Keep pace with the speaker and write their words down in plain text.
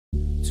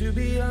To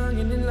be young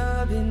and in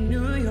love in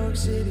New York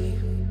City.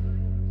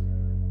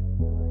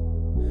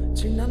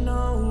 To not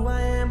know who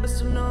I am, but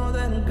still know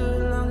that I'm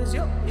good long as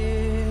you're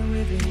here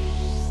with me.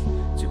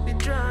 To be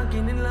drunk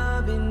and in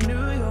love in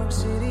New York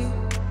City.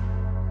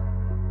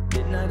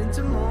 Midnight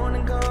into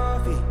morning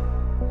coffee,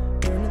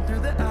 burning through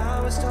the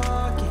hours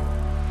talking.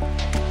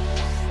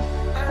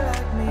 I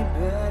like me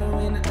better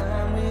when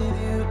I'm with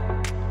you.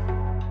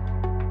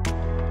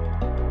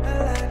 I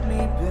like me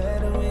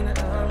better when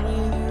I'm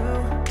with you.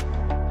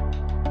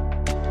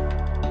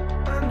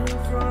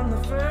 From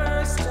the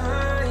first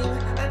time,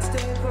 I'd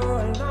stay for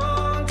a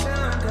long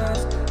time,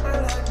 'cause I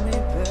like me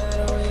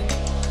better when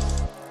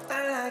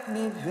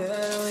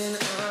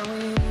I'm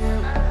with you.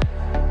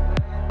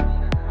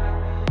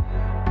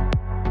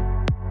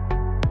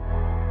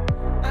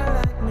 I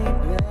like me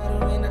better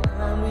when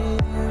I'm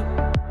with you.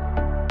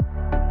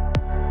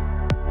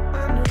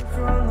 I knew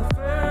from the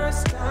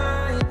first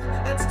time,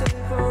 I'd stay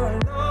for a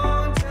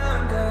long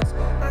time, 'cause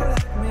I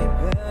like me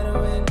better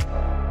when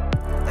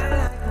I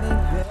like me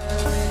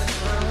better when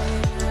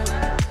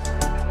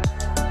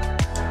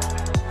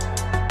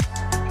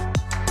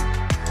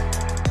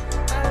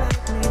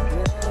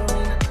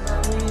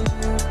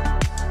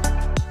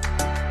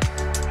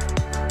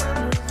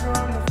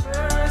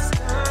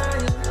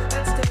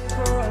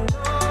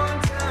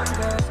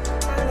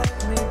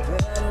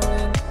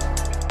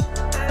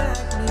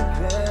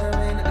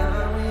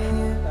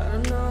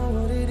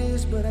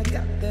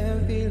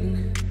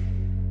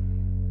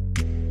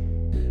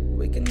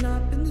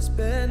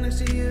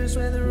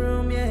where the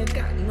room, yeah, it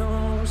got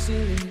no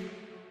ceiling.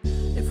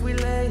 If we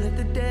lay, let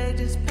the day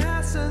just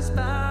pass us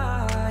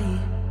by.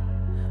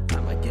 I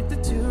might get to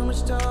too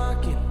much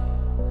talking.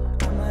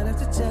 I might have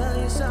to tell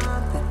you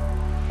something.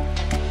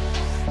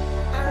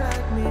 I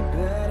like me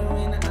better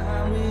when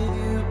I'm with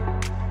you.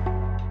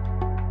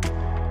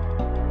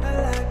 I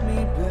like me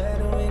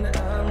better when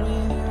I'm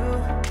with you.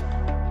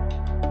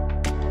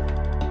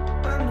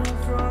 I knew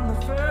from the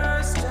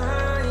first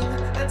time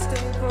I'd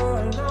stay for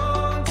a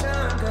long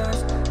time,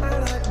 'cause I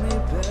like me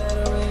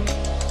better when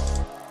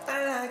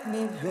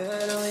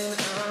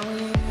I'm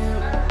with you.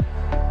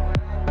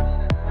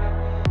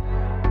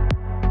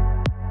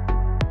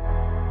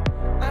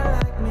 I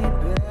like me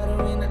better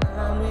when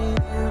I'm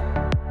with you.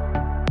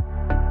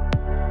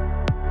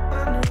 I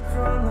knew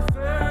from the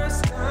first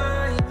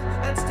time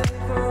I'd stay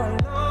for a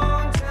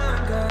long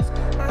time, 'cause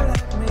I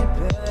like me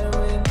better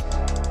when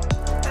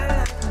I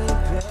like me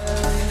better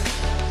when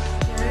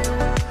stay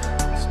well,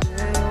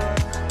 stay well,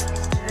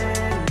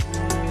 stay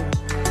here.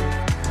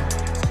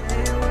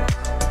 Stay well,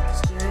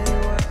 stay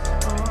well,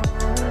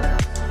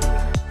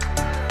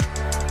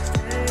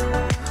 stay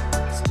well,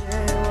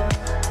 stay well,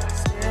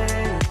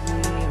 stay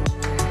here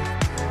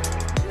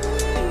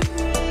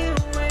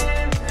with me.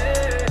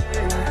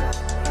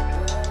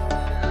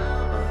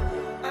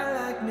 I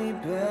like me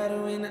better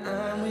when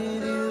I'm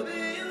with you.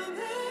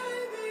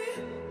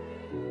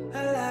 I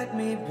like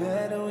me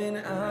better when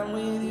I'm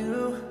with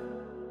you.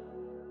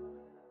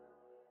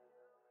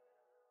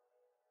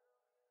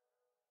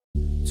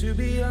 To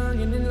be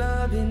young and in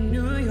love in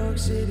New York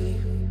City.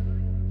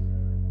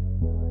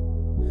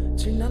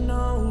 To not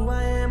know who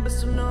I am, but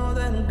still know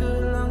that I'm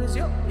good long as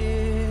you're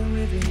here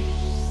with me.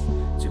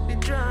 To be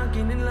drunk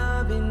and in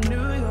love in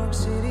New York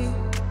City.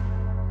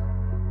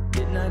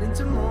 Midnight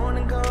into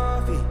morning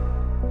coffee,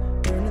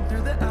 burning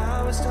through the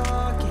hours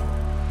talking.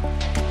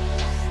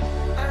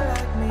 I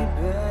like me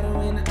better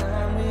when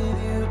I'm with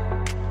you.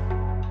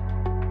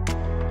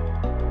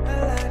 I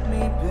like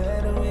me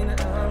better when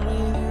I'm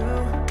with you.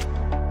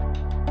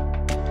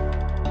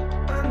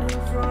 I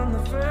knew from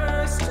the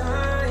first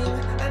time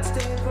I'd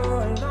stay for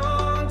a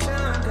long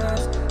time,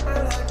 'cause I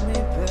like me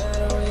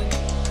better when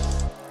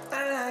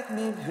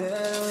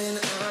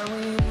I'm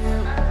with you.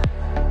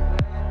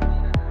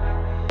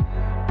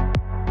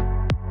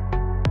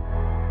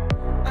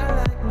 I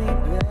like me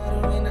better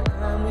when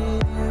I'm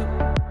with you.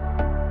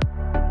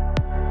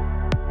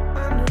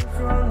 I knew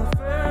from the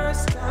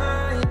first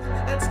time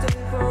I'd stay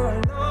for a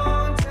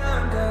long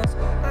time, 'cause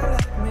I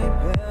like me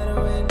better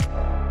when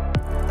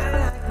I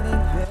like me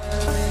better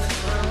when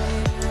I'm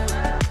with you.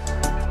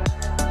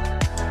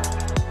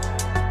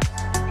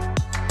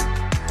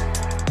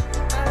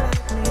 I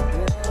like me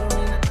better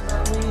when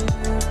I'm with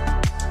you.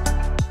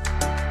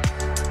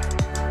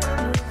 I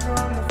knew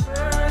from the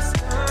first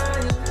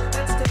time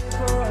I'd stay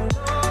for a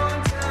long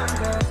time,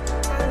 'cause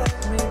I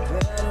like me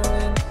better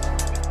when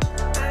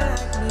I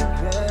like me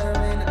better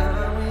when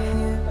I'm with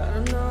you. I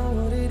don't know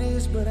what it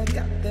is, but I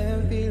got that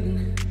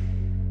feeling.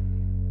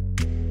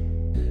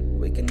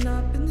 Waking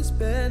up in this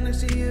bed next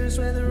to you,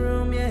 swear the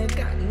room, yeah, it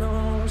got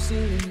no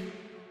ceiling.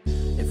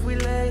 If we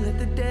lay, let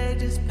the day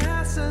just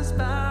pass us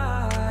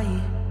by.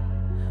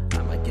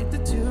 I might get to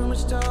too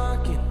much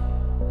talking.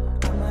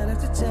 I might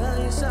have to tell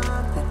you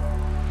something.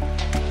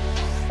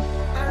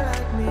 I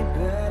like me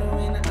better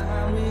when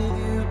I'm with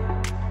you.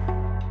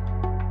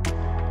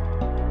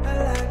 I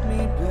like me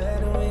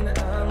better when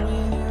I'm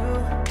with you.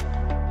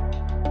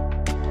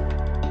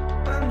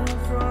 I knew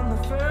from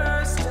the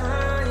first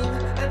time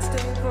I'd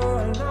stay for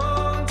a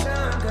long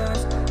time,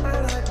 'cause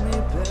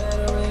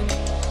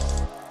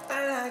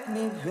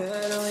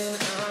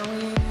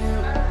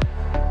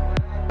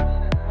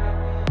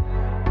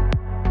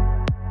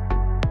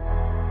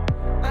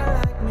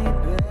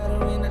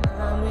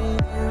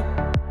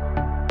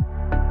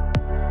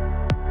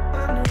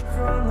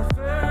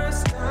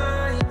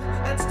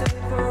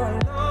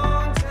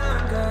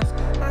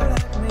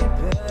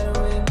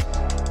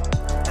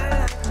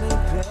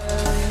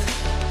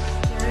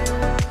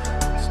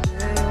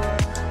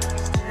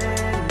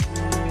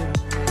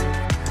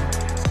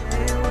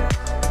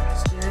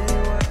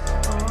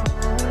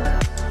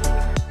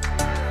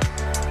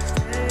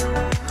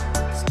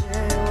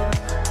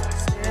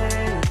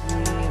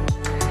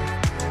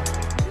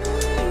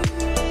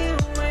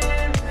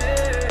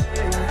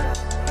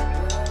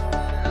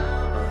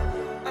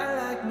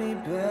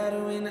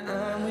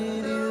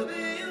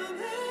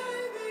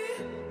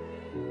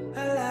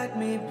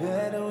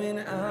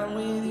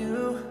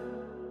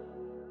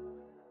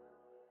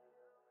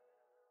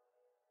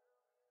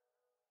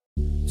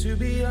To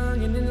be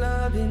young and in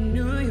love in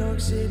New York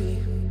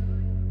City.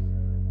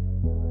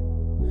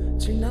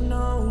 To not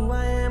know who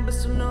I am, but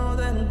still know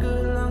that I'm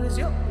good as long as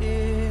you're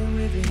here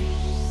with me.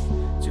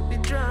 To be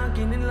drunk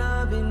and in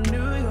love in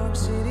New York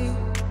City.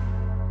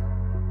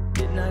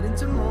 Midnight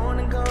into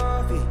morning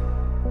coffee,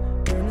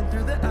 burning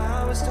through the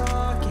hours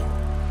talking.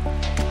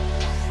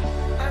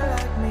 I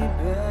like me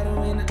better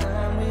when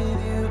I'm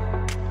with you.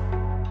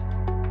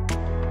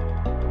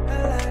 I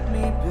like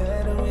me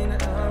better when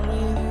I'm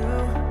with you.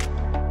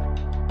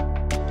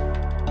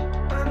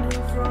 I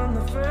knew from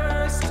the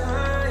first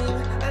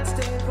time I'd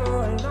stay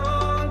for a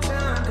long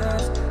time,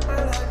 'cause I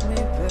like me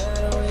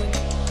better when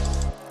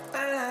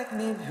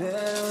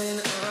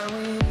I'm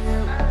with you.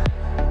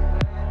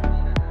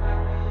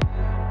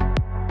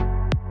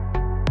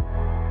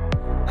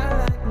 I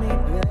like me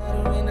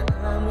better when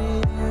I'm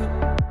with you.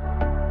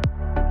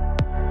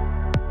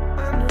 I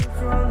knew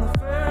from the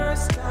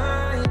first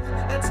time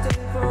I'd stay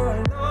for a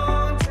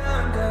long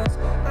time, 'cause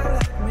I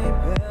like me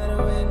better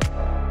when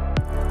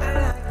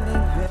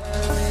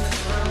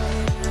I'm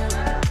with you.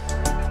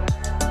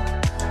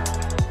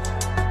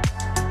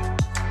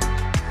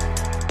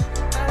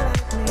 I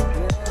like me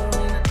better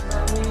when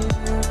I'm with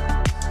you.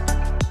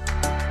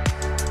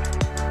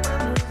 I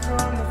knew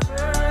from the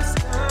first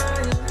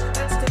time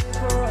I'd stay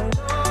for a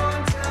long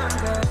time,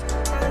 'cause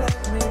I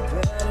like me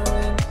better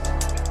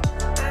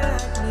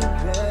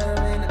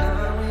when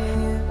I'm with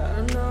you. I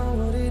don't know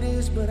what it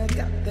is, but I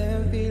got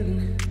that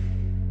feeling.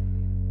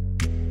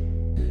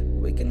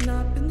 Waking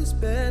up in this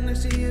bed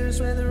next to you,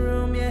 swear the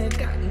room, yeah, it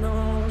got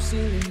no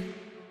ceiling.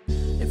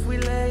 If we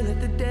lay, let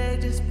the day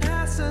just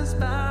pass us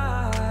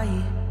by.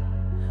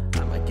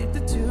 I might get to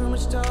too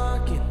much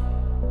talking.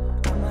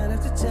 I might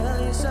have to tell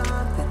you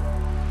something.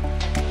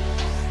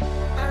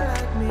 I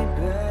like me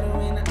better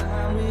when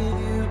I'm with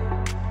you.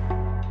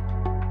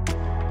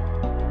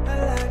 I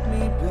like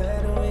me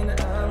better when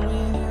I'm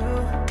with you.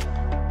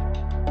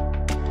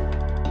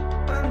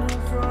 I knew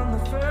from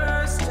the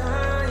first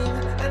time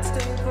I'd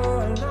stay for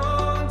a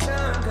long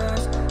time,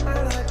 'cause I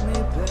like me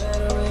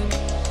better when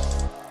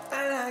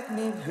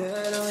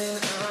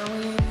I'm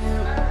with you.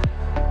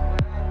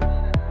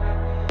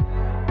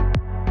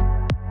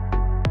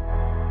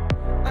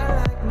 I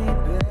like me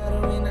better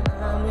when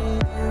I'm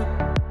with you.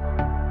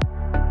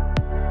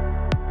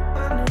 I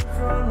knew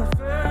from the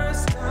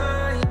first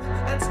time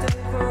I'd stay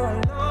for a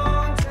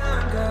long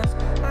time, 'cause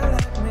I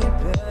like me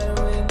better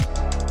when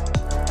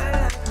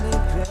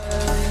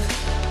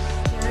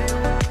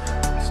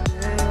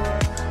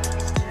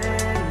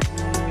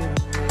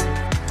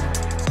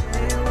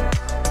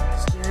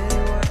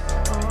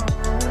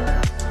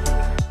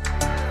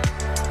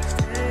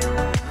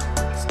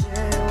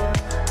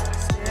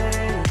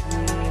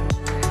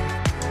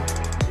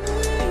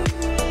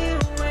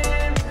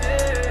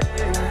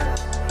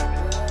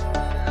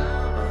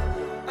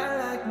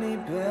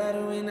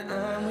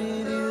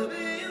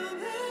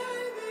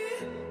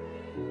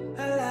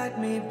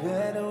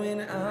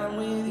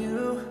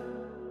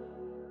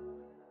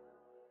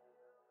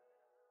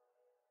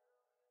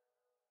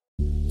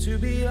to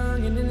be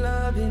young and in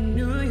love in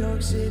New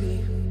York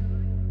City.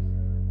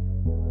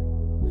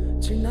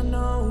 To not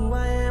know who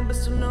I am, but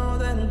still know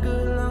that I'm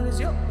good as long as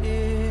you're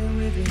here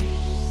with me.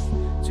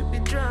 To be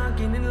drunk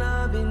and in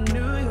love in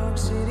New York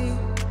City.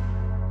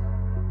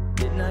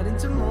 Midnight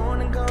into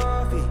morning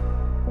coffee,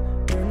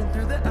 burning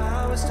through the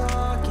hours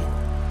talking.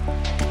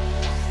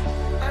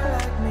 I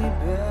like me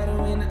better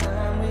when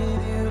I'm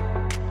with you.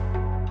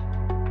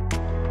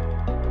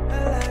 I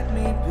like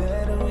me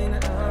better when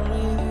I'm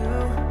with you.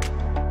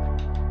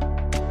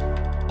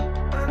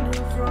 I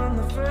knew from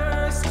the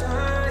first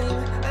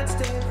time I'd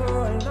stay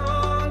for a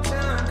long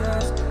time,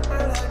 'cause I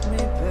like me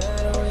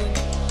better when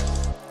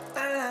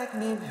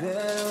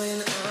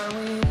I'm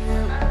with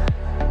you.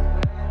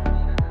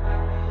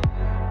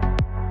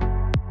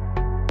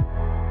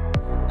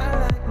 I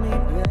like me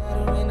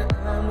better when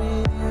I'm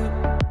with you.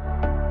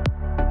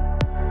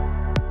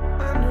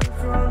 I knew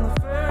from the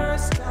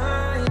first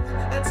time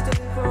I'd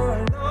stay for a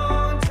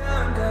long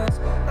time, 'cause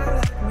I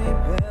like me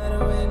better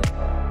when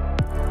I'm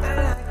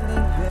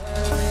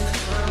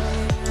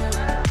with you.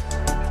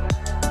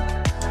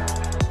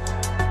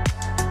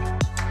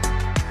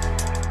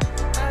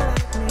 I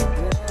like me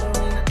better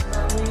when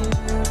I'm with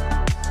you.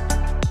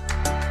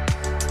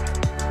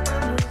 I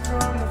knew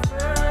from the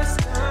first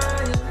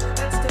time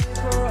I'd stay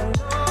for a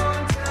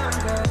long time,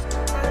 'cause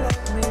I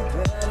like me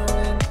better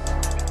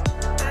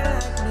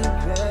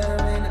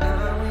when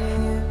I'm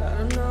with you. I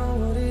don't know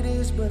what it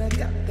is, but I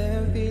got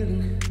that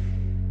feeling.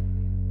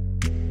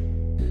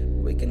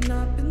 Waking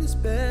up in this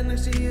bed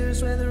next to you,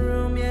 swear the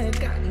room, yeah, it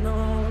got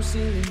no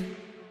ceiling.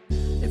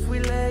 If we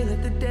lay,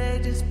 let the day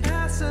just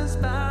pass us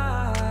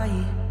by.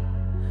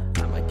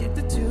 I might get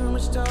to too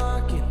much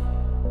talking.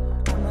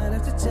 I might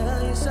have to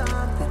tell you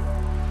something.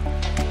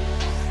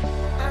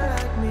 I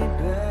like me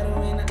better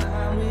when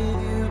I'm with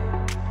you.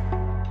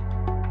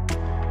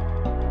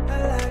 I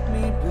like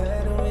me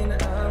better when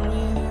I'm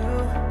with you.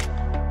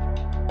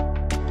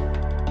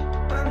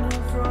 I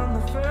knew from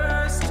the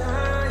first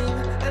time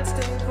I'd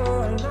stay for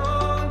a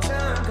long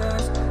time,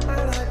 'cause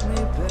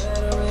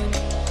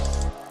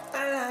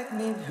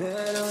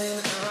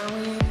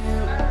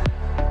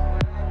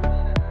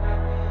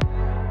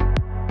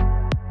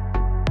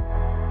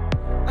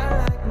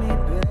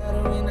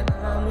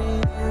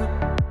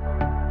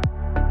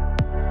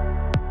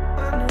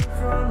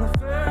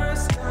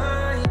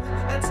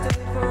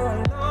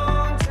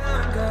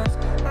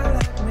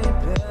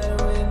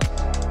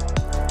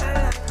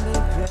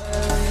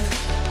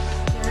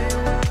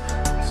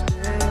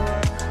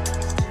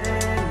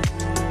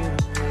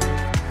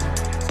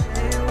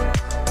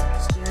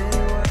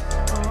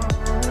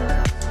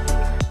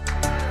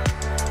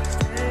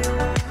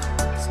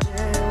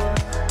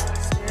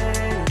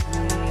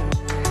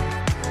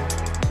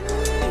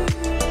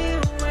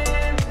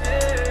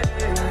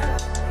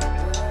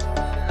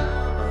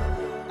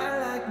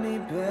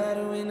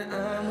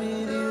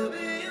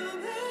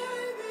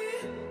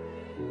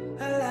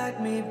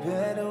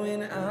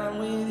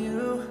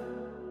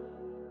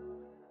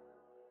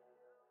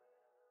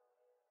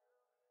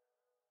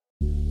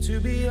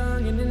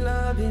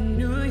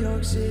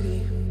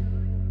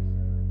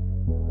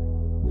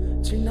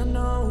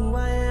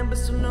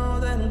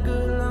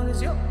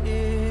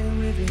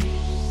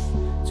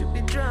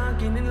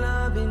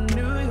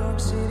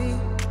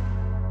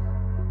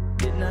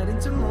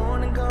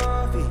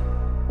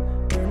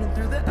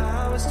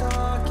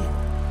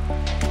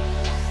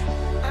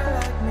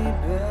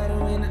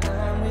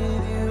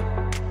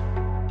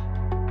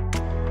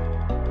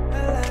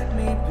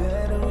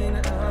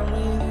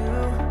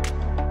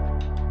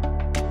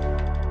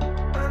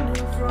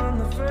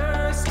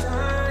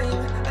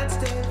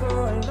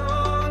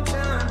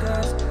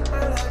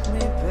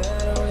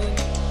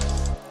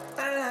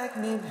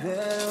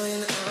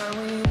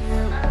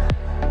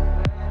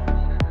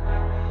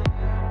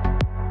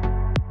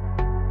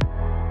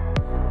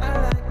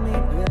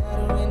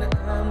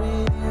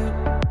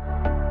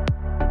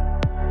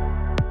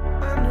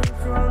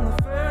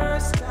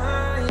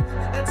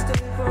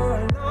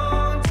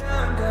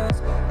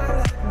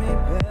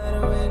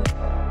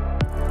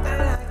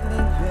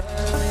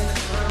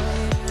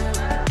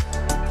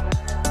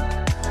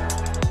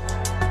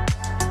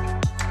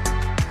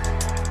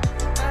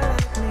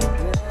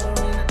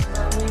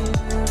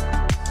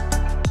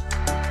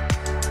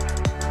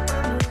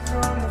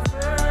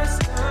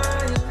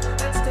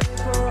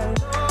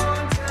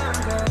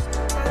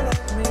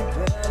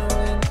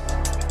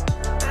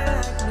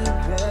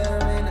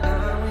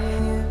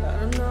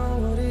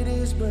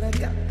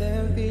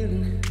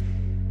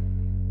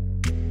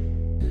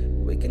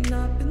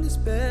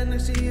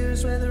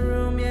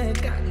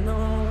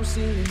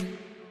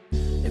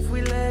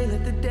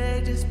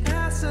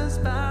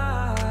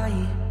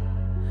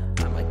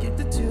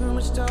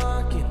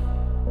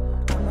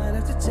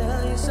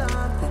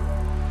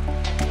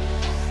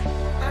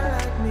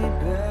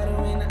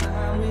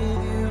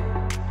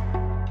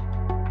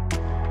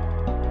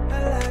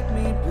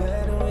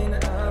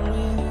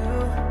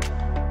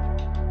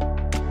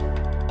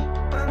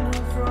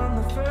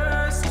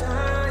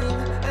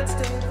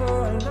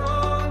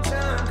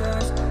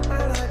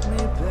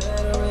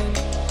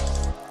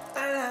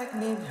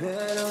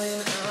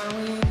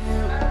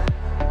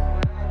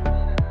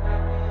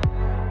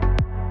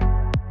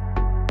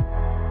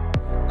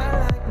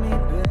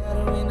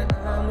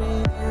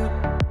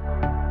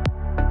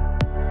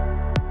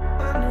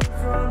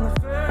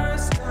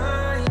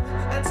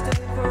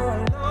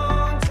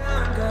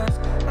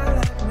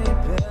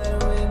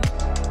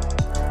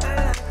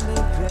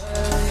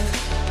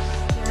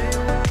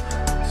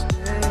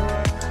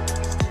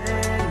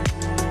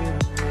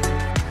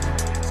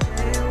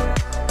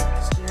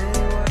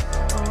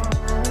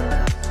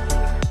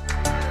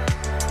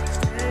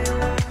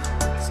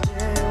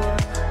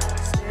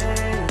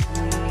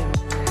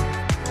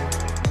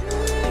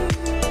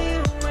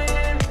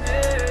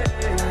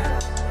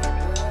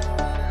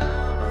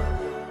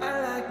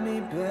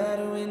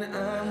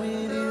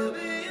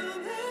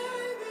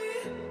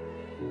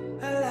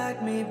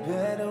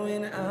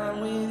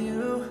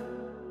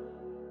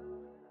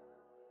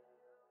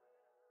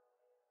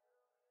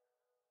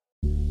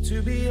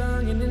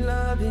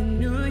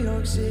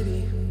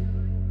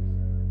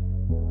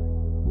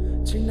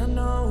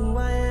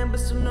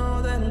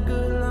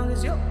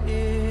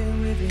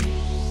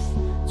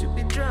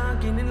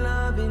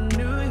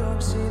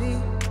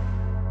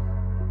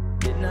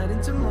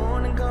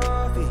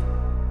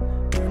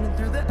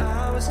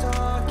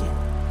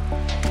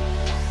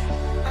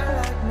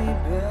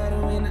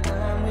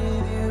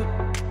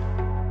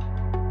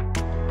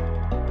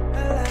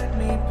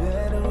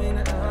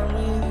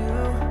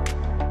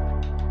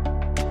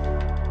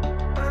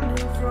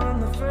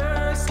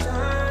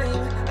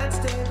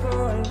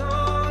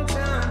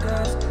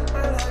I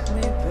like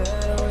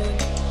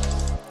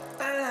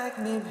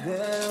me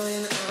better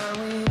when I'm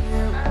with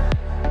you.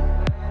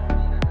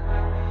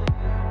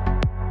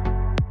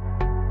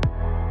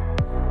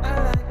 I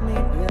like me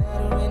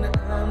better when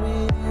I'm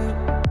with you.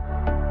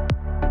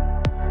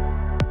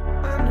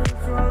 I knew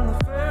from the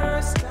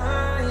first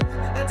time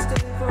I'd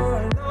stay for a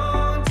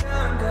long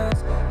time,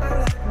 'cause I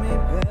like me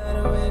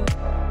better when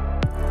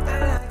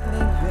I'm with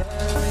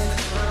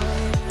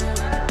you.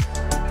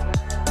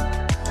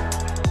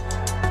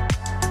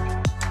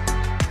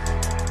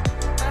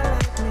 I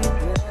like me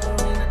better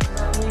when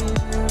I'm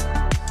with you.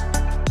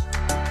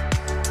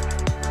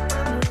 I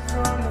knew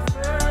from the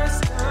first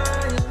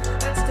time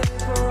I'd stay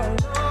for a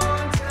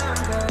long time,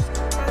 'cause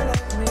I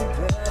like me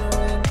better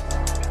when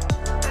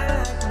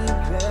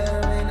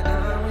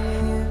I'm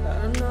with you. I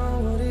don't know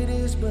what it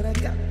is, but I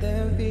got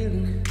that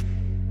feeling.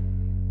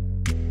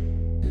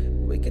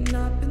 Waking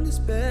up in this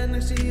bed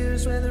next to you,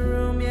 swear the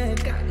room, yeah,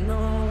 it got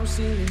no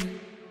ceiling.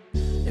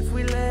 If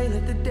we lay,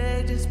 let the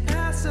day just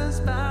pass us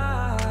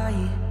by.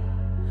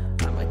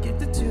 I might get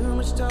to too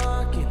much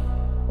talking.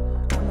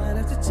 I might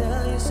have to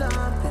tell you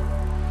something.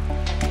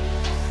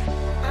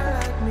 I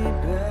like me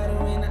better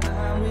when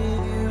I'm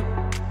with you.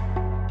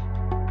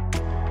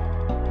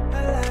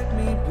 I like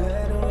me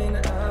better when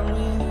I'm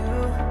with you.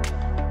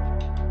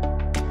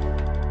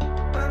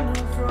 I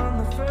knew from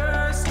the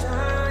first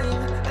time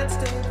I'd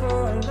stay for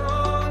a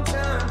long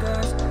time,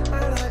 'cause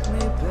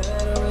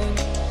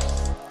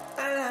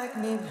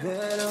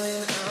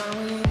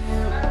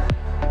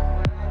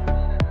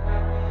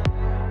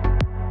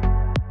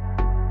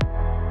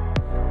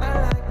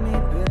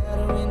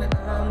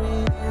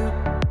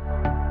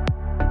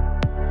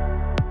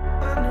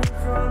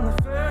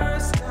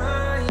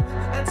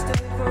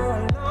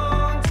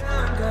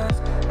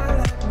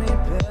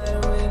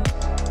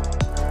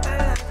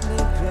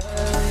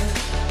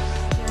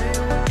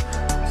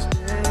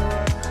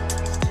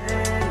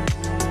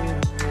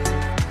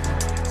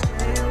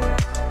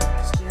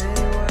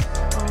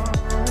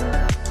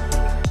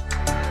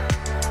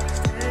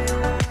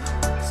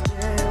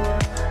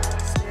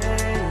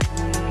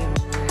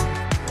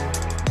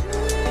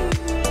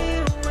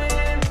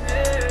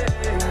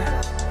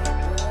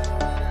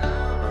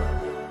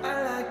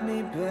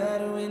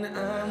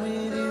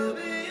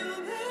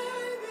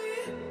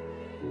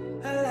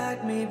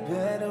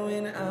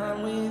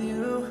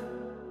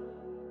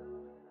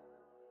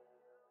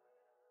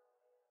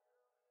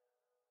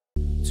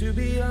To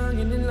be young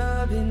and in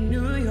love in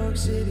New York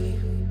City.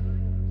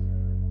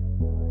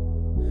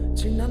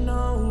 To not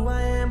know who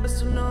I am, but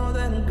still know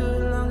that I'm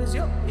good long as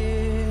you're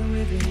here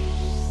with me.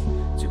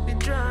 To be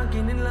drunk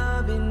and in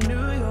love in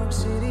New York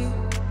City.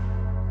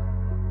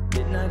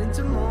 Midnight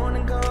into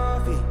morning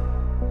coffee,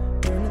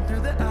 burning through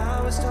the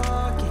hours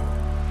talking.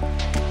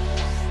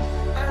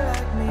 I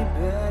like me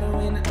better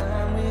when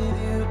I'm with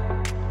you.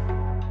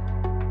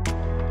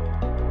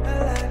 I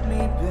like me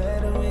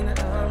better when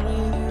I'm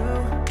with you.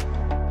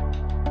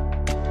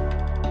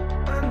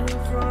 I knew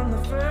from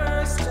the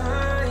first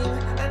time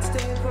I'd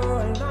stay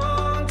for a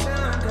long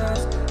time,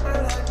 'cause I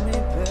like me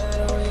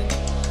better when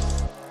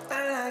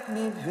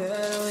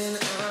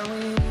I'm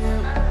with you.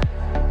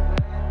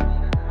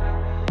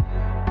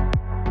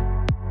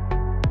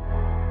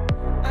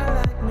 I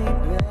like me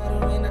better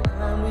when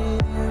I'm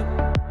with you.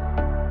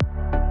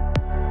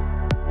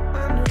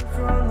 I knew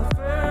from the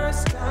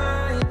first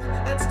time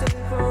I'd stay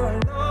for a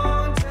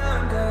long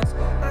time, 'cause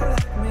I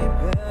like me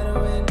better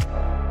when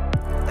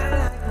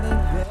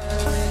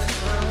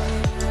I'm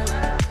with you.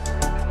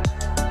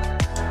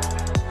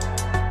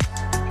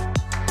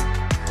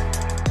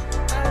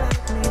 I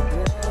like me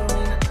better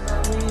when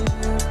I'm with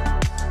you.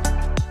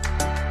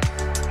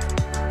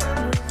 I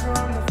knew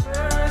from the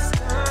first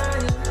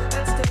time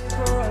I'd stay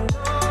for a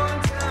long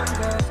time,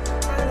 'cause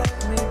I like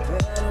me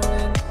better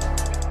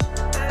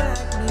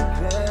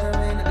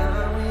when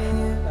I'm with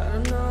you. I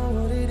don't know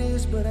what it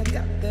is, but I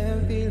got that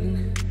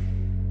feeling.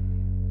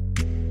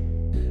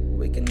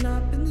 Waking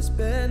up in this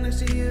bed next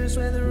to you,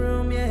 swear the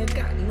room, yeah, it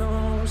got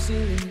no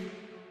ceiling.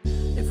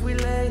 If we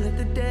lay, let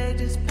the day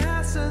just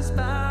pass us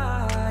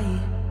by.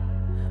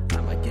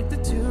 I might get to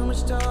too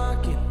much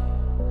talking.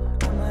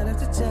 I might have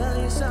to tell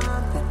you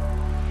something.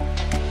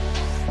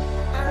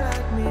 I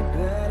like me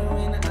better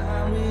when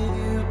I'm with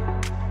you.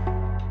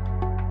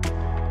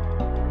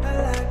 I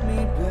like me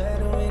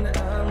better when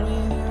I'm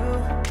with you.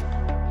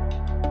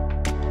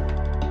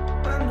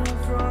 I knew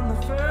from the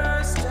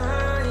first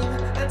time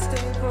I'd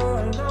stay for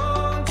a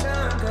long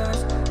time,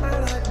 'cause I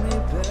like me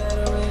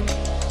better when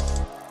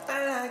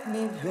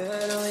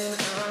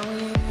I'm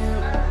with you.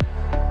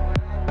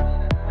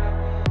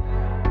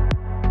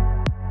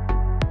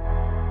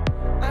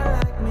 I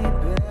like me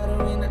better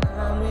when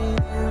I'm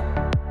with you.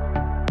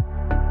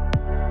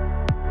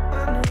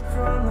 I knew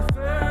from the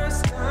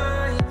first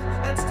time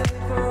I'd stay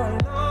for a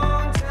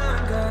long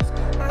time, 'cause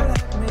I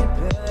like me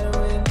better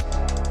when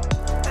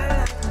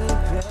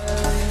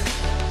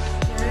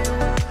stay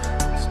away,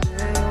 stay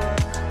away,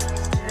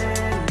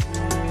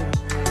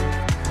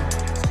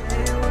 stay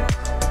away,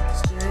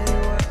 stay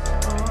away,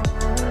 oh.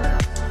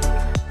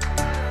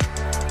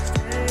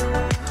 Stay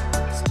away,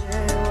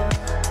 stay away,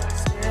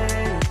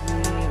 stay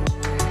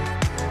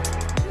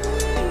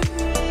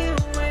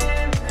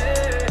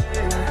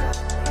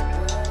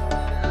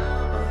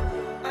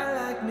I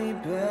like me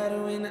better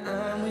when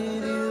I'm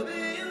with you.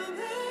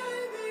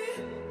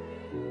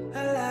 I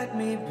like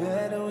me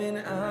better when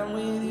I'm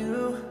with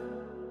you.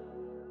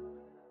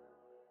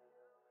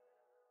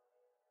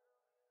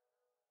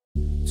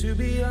 To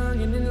be young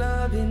and in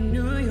love in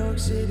New York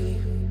City.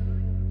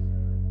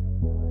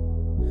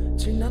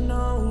 To not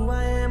know who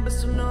I am, but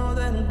still know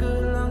that I'm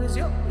good long as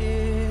you're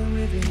here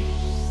with me.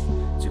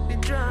 To be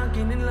drunk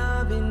and in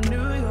love in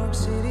New York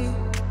City.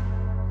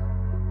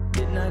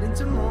 Midnight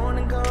into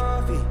morning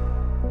coffee,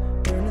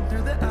 burning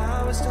through the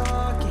hours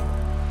talking.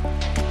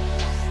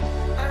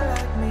 I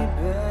like me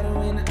better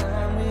when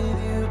I'm with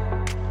you.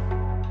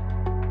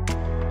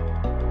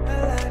 I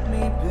like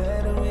me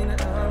better when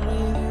I'm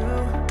with you.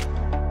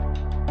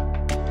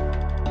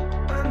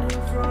 I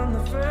knew from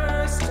the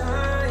first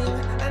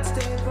time I'd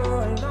stay for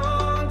a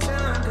long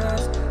time,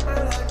 'cause I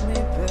like me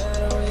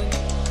better when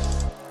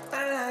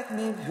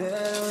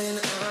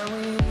I'm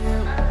with you.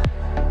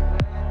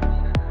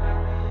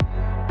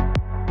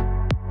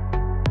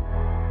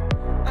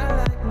 I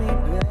like me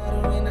better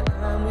when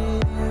I'm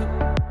with you.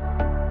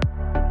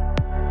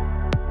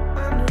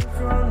 I knew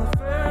from the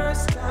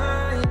first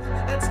time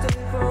I'd stay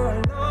for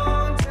a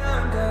long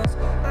time, 'cause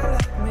I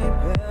like me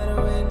better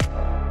when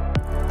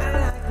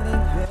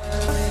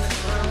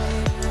I'm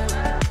with you.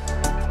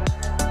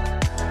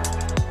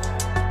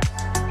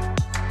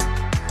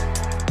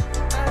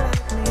 I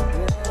like me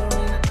better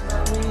when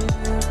I'm with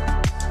you.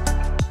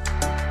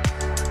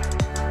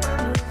 I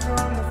knew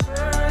from the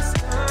first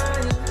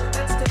time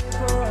I'd stay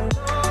for a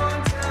long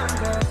time,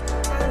 'cause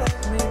I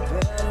like me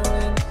better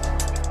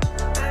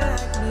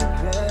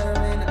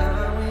when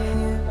I'm with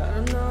you. I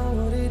don't know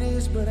what it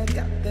is, but I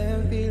got that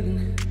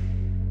feeling.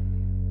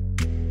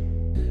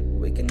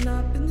 Waking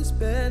up in this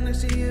bed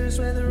next to you,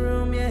 swear the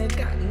room, yeah, it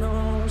got no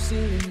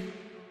ceiling.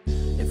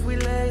 If we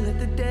lay, let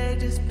the day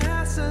just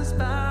pass us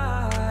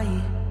by.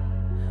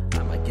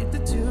 I might get to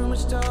too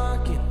much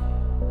talking.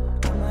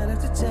 I might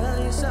have to tell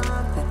you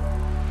something.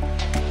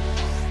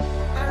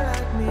 I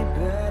like me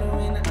better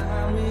when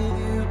I'm with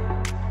you.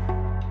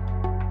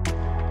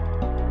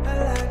 I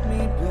like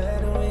me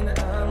better when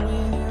I'm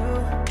with you.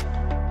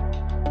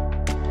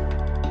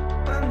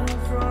 I knew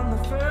from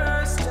the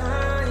first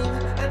time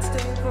I'd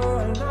stay for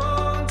a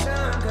long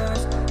time,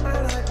 'cause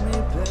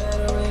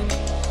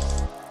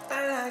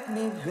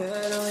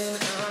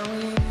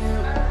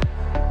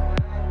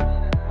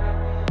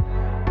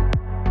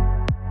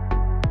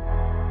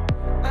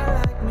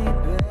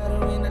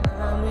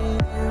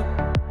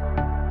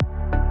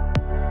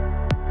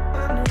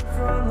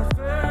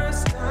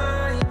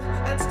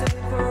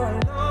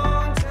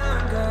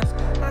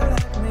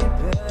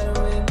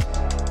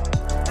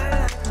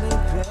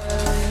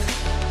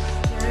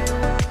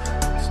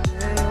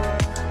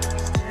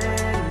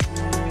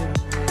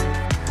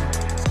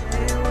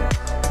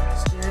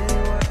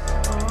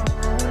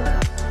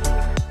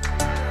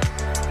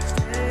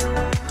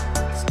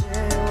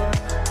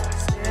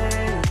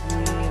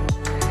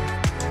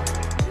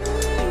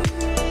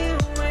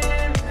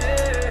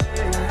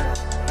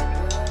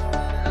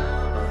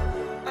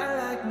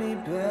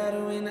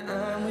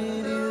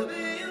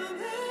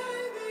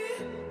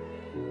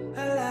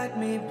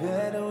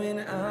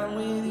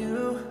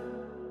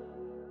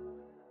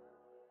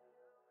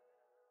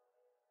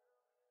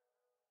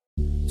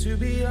To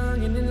be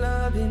young and in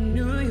love in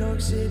New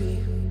York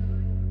City.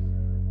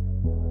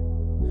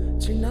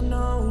 To not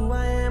know who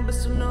I am, but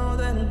still know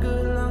that I'm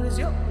good long as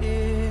you're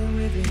here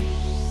with me.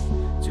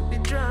 To be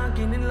drunk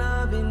and in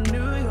love in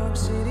New York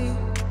City.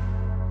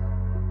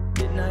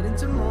 Midnight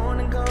into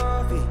morning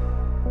coffee,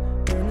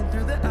 burning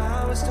through the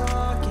hours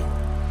talking.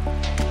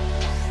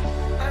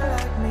 I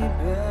like me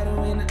better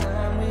when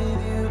I'm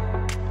with you.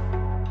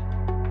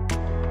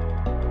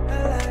 I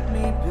like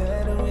me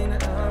better when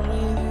I'm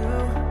with you.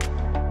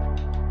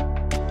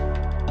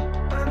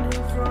 I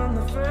knew from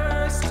the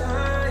first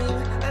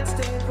time I'd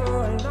stay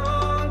for a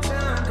long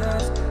time,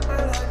 'cause I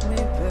like me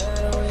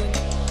better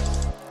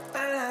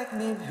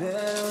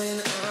when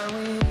I'm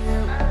with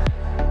you.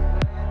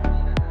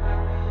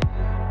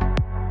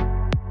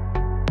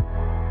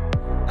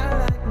 I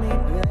like me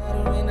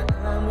better when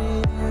I'm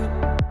with you.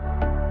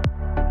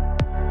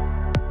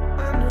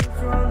 I knew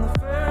from the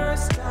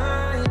first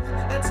time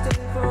I'd stay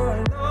for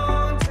a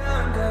long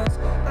time, 'cause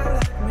I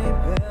like me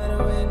better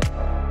when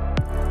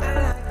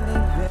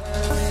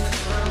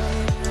I'm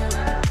with you.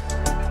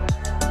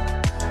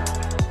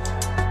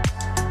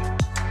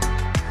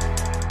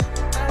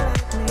 I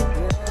like me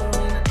better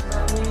when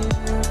I'm with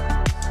you.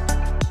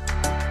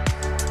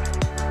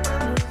 I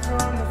knew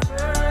from the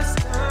first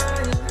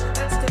time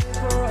I'd stay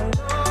for a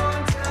long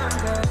time,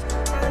 'cause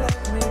I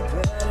like me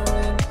better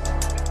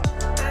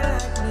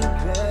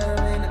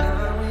when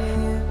I'm with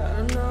you. I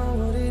don't know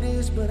what it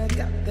is, but I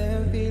got that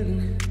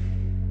feeling.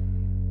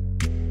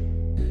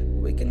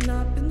 Waking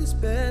up in this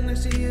bed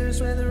next to you,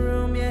 swear the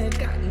room, yeah, it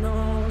got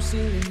no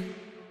ceiling.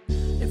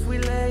 If we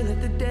lay, let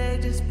the day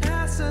just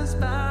pass us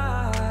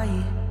by.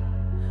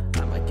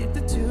 I might get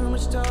to too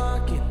much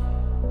talking.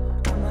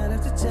 I might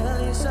have to tell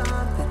you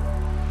something.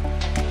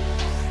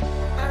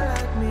 I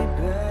like me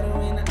better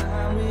when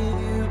I'm with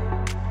you.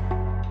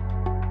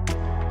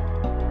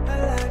 I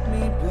like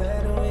me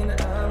better when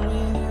I'm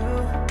with you.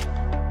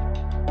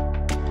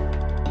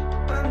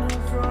 I knew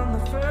from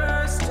the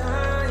first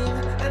time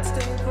I'd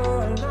stay for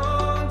a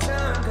long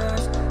time,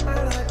 'cause I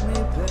like me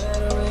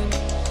better when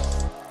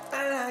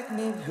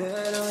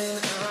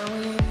I'm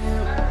with you.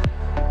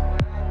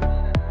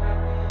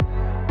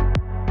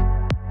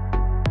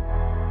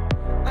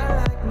 I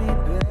like me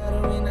better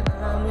when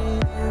I'm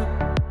with you.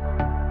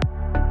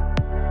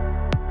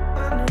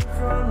 I knew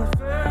from the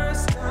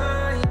first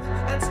time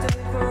I'd stay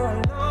for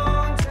a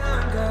long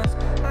time, 'cause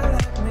I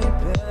like me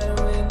better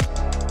when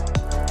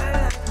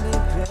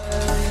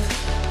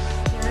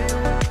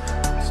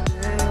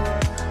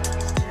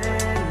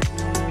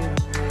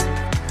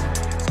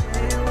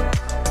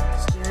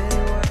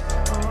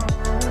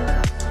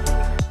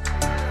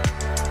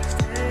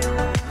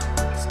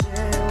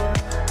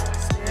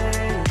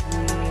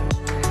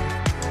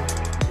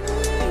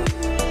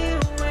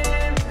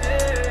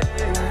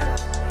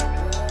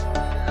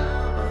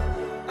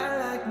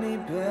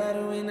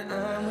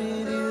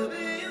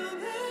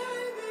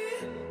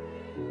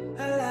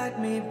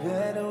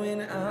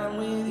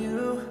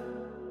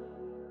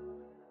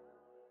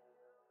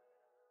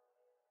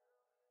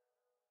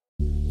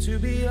to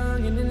be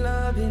young and in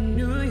love in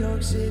New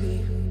York City.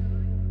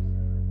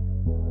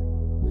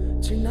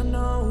 To not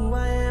know who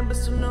I am, but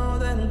still know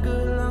that I'm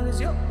good long as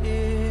you're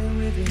here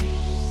with me.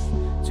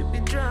 To be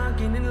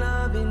drunk and in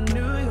love in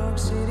New York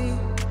City.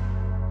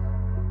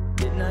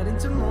 Midnight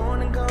into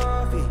morning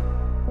coffee,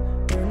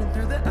 burning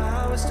through the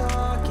hours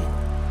talking.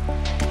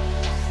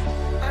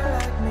 I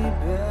like me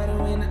better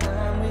when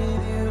I'm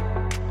with you.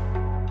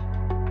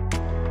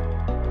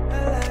 I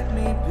like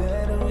me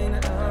better when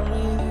I'm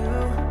with you.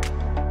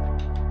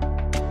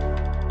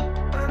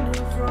 I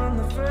knew from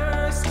the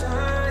first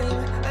time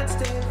I'd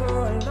stay for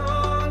a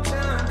long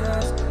time,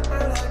 'cause I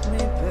like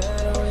me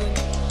better when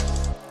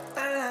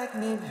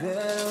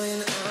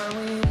I'm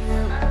with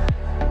you.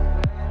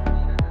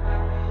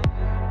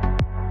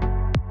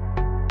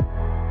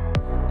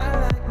 I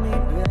like me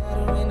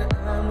better when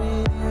I'm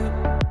with you.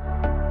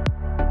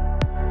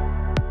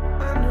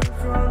 I knew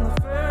from the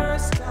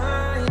first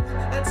time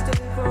I'd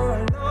stay for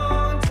a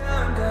long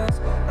time, 'cause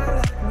I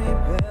like me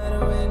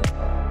better when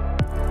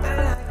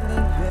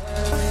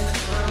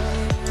I'm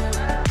with you.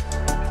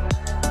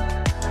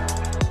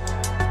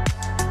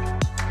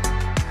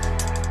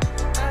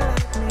 I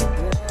like me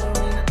better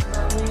when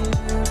I'm with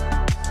you.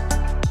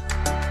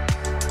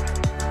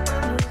 I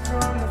knew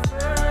from the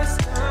first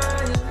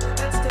time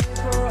I'd stay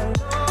for a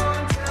long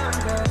time,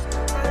 'cause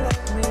I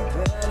like me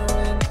better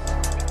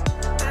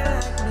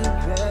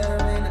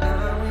when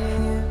I'm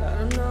with you. I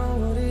don't know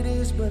what it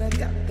is, but I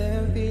got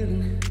that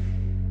feeling.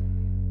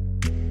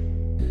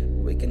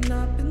 Waking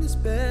up in this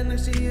bed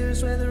next to you,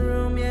 swear the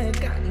room, yeah, it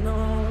got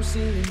no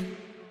ceiling.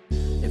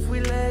 If we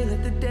lay,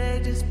 let the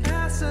day just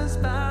pass us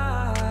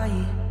by.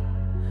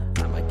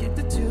 I might get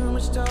to too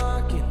much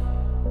talking.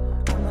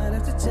 I might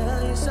have to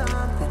tell you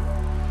something.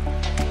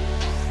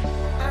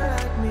 I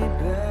like me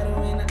better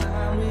when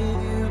I'm with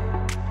you.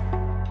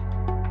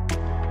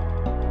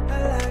 I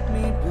like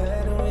me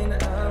better when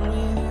I'm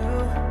with you.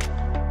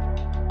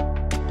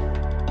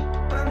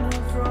 I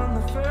knew from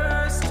the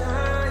first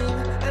time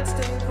I'd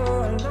stay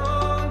for a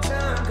long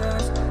time,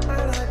 'cause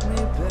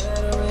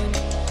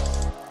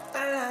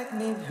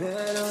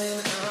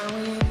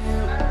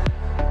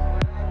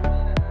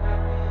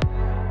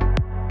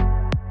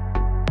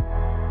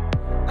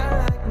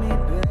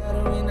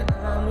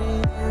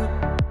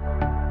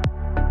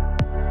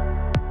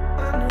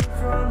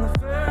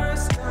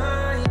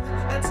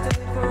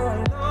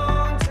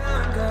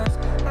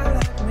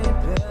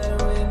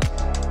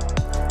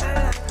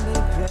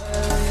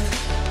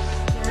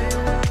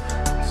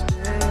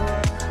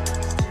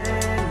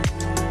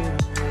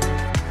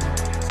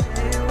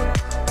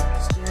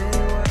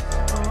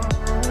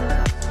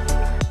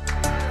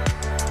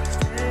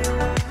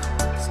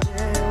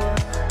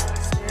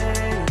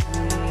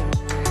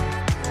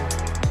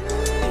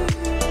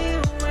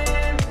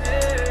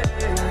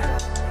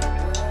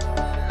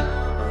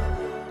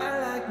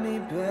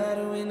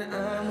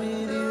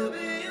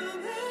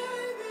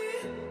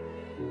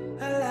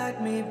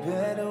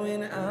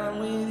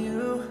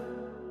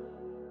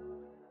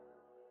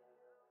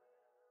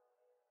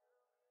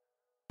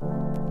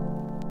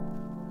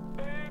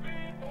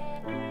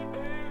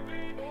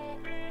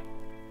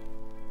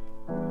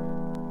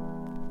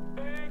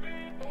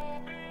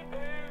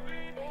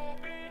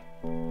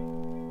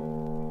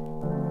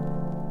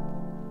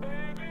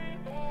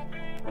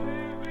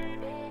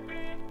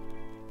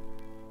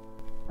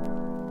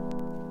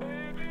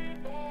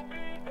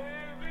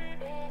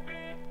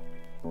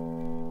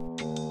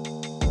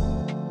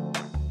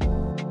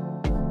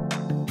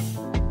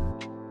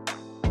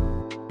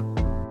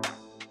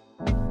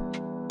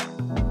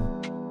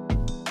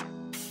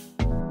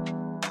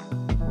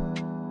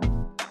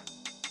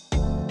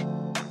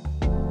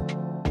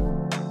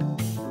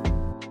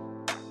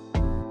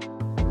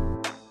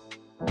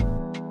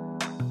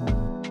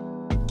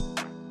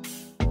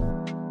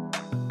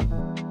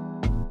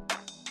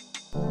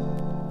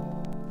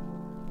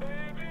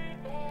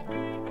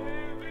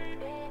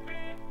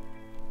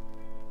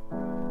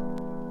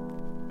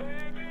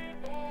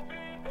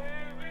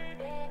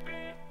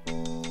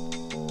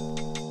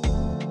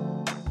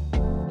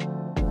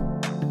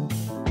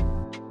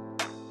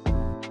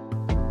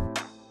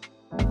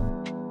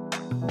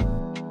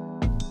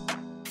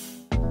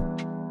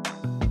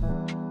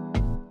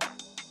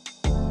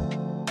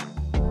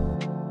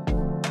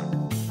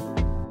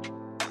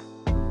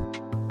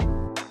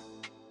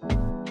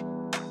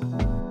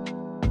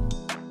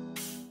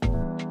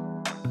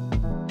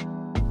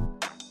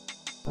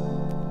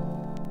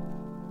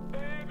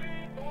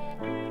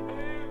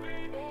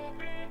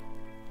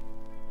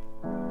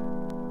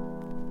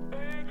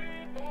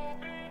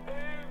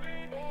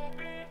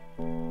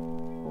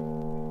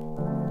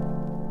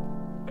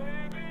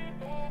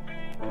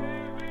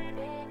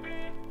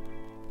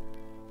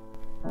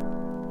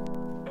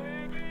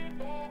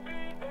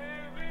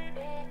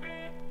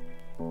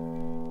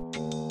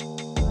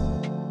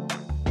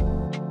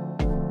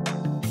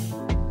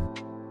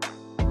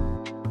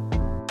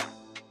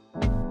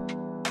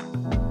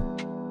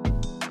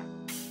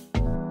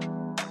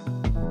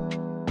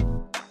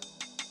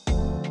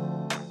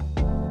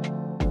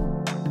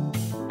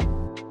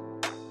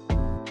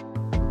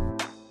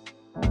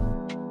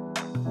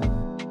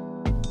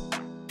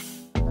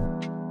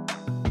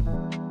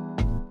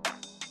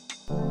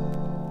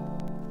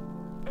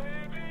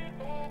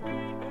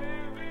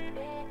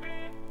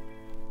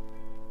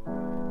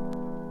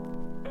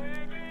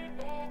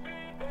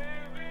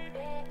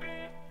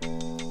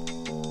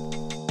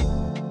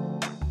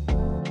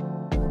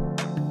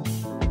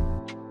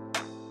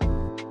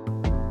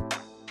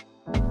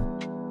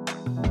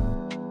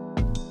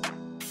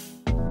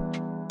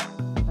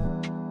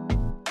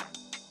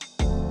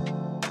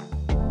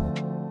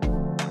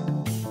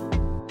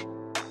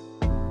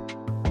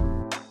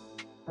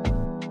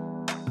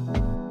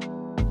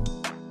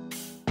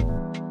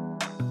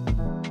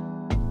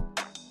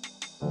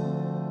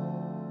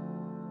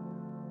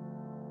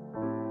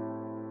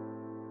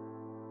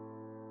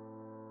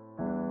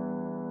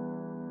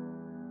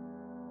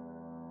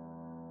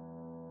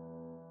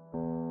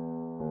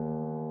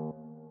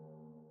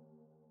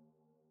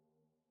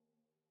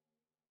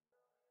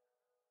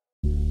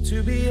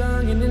To be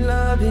young and in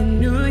love in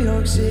New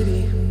York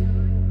City.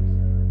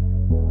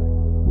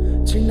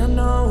 To not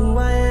know who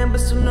I am, but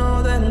still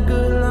know that I'm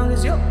good long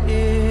as you're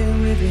here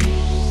with me.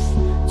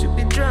 To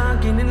be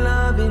drunk and in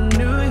love in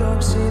New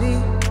York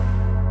City.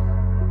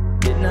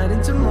 Midnight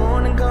into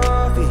morning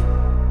coffee,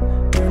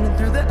 burning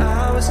through the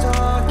hours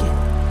talking.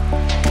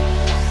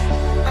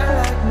 I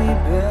like me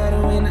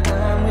better when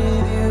I'm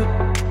with you.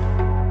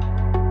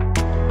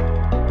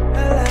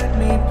 I like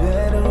me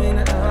better when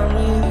I'm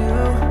with you.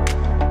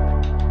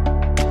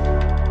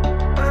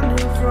 I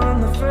knew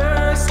from the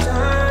first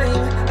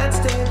time I'd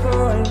stay for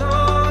a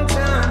long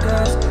time,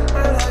 'cause I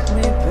like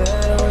me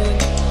better when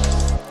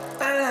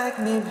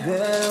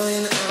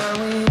I'm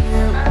with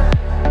you.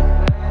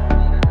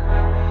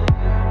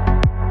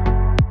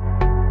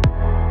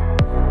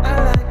 I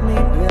like me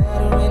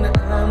better when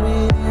I'm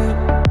with you.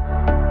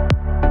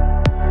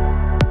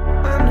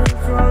 I knew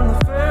from the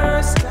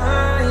first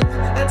time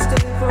I'd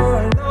stay for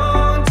a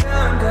long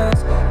time,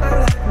 'cause I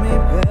like me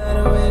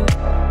better when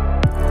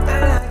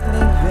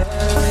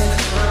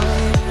I'm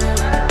with you.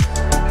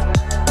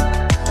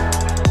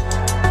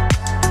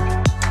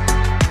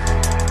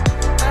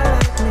 I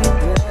like me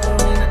better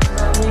when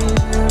I'm with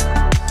you.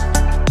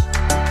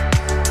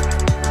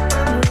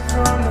 I knew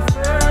from the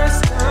first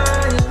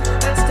time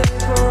I'd stay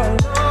for a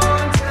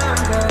long time,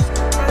 'cause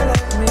I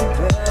like me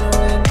better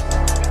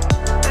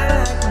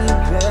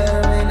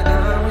when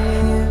I'm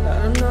with you. I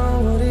don't know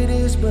what it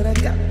is, but I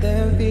got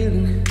that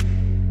feeling.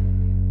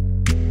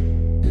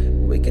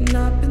 Waking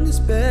up in this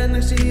bed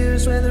next to you,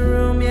 swear the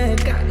room, yeah,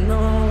 it got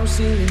no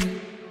ceiling.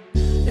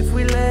 If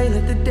we lay,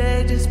 let the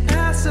day just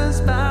pass us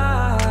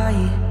by.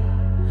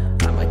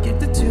 I might get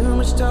to too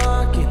much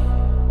talking.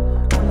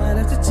 I might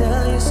have to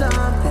tell you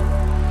something.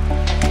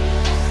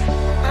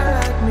 I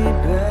like me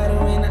better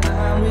when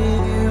I'm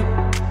with you.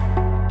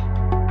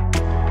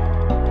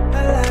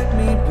 I like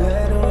me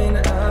better when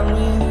I'm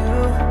with you.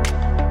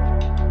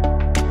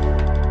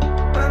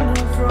 I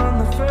knew from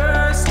the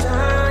first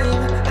time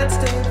I'd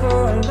stay for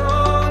a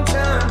long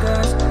time,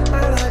 'cause I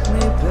like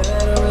me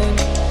better when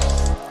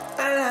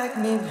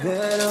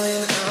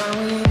I'm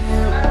with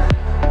you.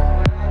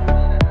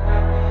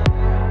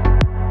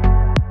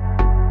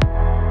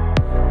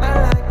 I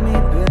like me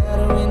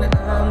better when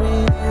I'm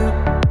with you.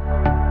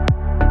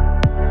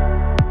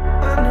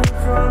 I knew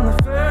from the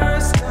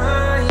first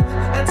time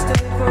I'd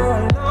stay for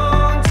a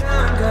long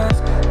time, 'cause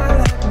I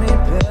like me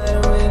better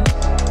when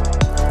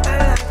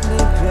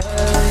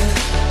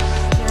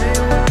stay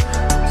well,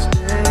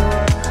 stay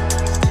well,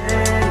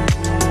 stay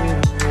here.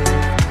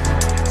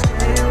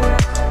 Stay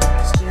well,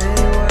 stay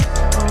well,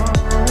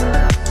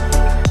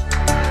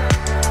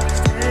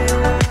 stay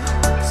well,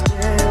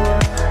 stay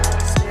well,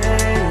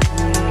 stay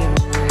here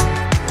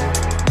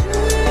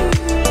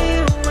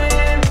with me.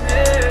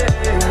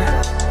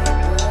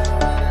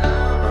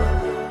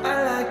 I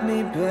like me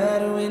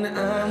better when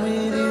I'm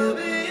with you.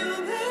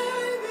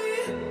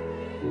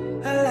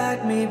 I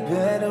like me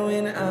better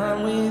when I'm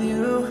with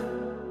you.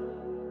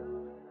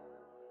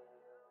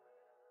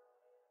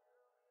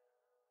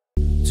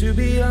 To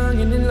be young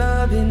and in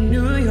love in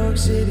New York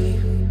City.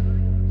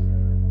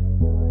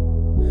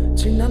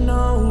 To not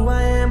know who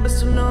I am, but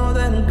still know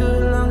that I'm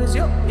good long as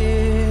you're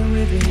here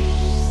with me.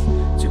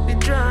 To be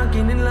drunk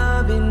and in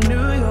love in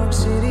New York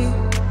City.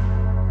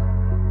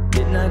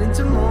 Midnight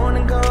into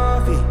morning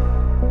coffee,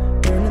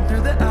 burning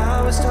through the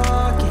hours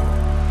talking.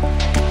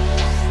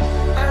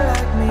 I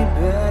like me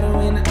better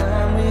when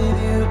I'm with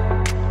you.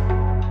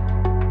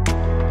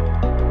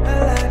 I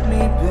like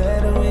me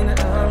better when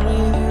I'm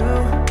with you.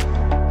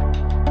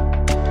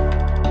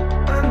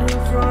 I knew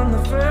from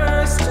the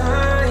first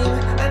time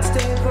I'd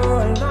stay for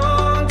a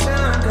long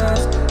time,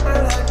 'cause I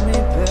like me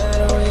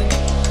better when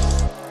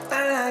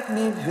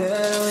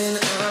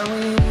I'm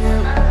with you.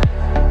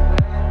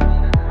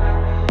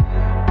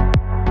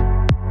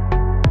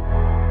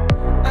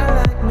 I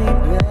like me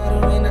better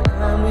when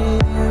I'm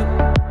with you.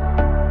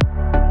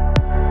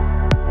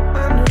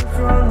 I knew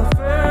from the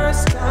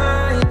first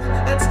time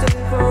I'd stay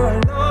for a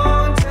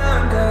long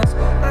time, 'cause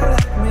I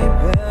like me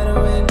better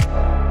when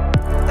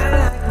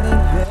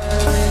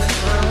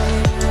I'm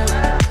with you.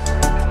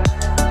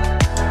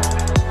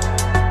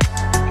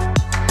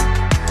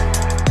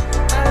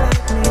 I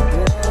like me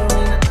better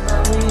when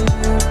I'm with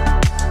you.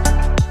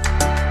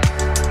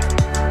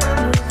 I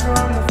knew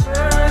from the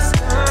first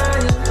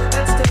time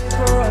I'd stay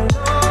for a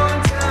long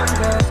time,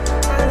 'cause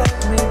I like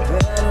me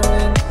better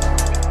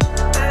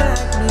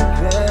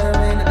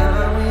when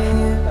I'm with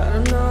you. I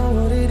don't know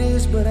what it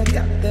is, but I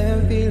got that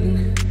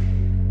feeling.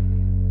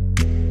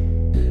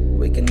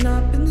 Waking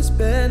up in this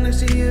bed next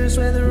to you,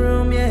 swear the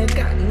room, yeah, it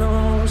got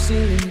no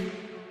ceiling.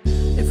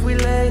 If we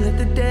lay, let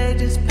the day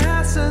just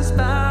pass us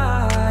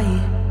by.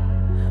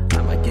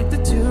 I might get to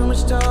too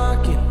much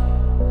talking.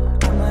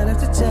 I might have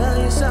to tell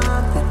you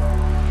something.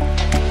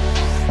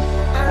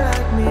 I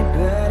like me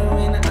better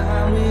when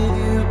I'm with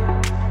you.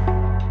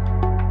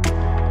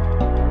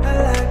 I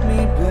like me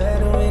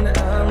better when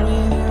I'm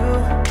with you.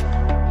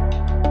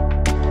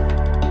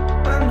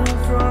 I knew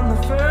from the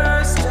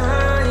first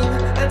time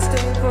I'd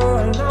stay for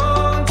a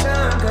long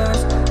time,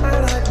 'cause I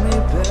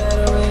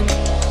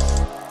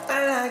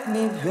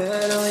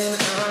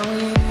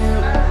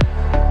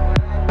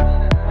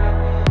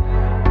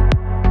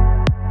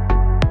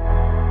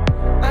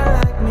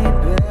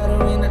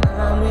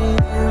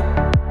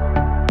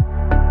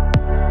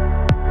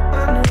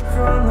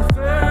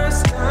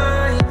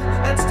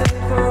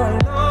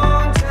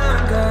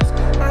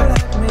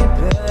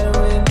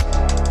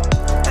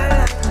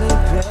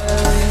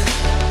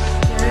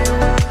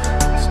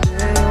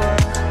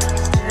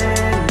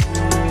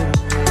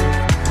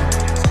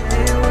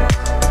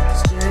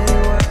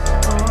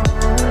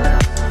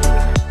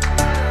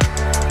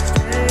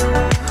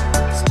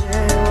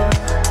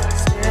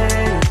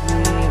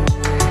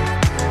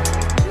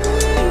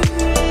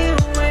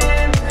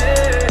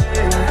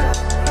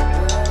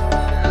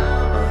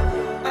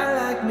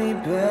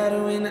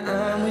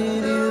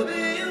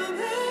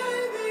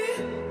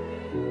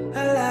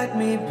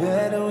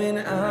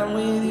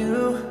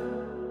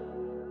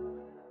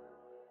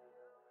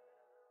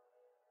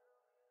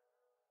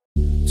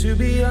To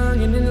be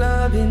young and in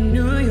love in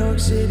New York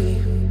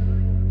City.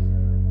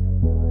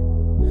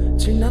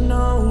 To not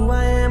know who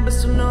I am, but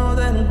still know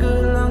that I'm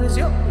good long as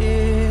you're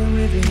here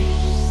with me.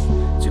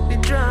 To be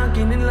drunk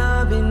and in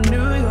love in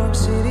New York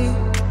City.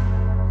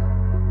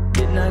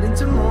 Midnight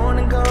into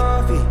morning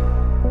coffee,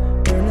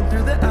 burning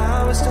through the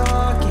hours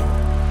talking.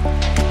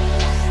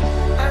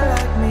 I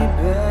like me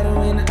better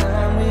when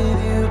I'm with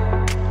you.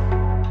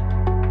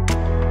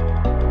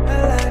 I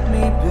like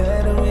me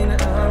better when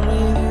I'm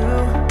with you.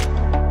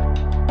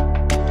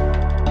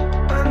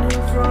 I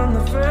knew from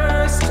the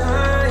first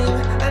time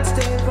I'd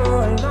stay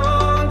for a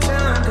long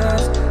time,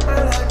 'cause I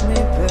like me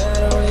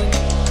better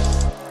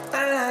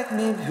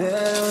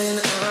when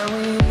I'm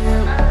with you.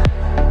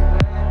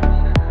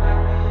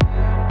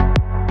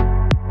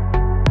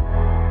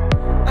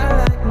 I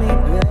like me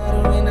better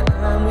when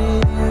I'm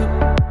with you.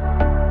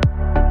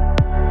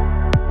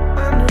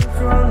 I knew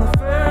from the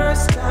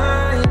first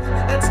time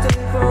I'd stay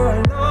for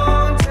a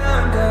long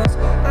time, 'cause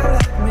I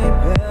like me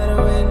better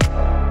when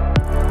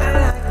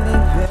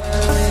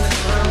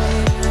I'm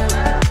with you.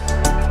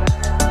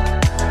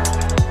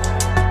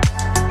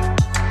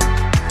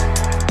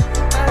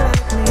 I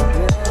like me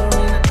better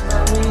when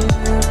I'm with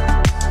you.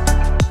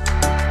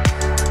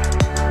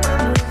 I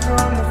knew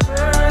from the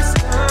first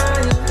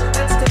time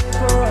I'd stay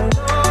for a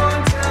long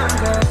time,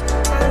 'cause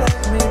I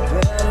like me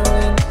better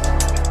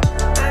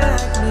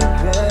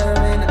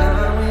when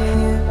I'm with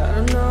you. I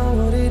don't know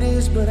what it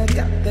is, but I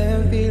got that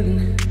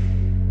feeling.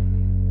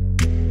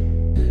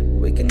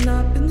 Waking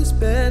up in this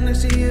bed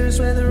next to you,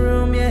 swear the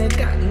room, yeah, it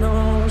got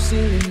no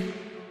ceiling.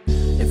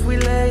 If we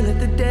lay, let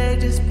the day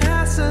just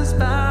pass us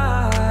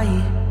by.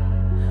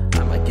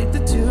 I might get to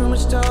too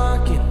much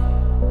talking.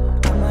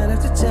 I might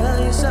have to tell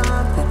you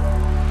something.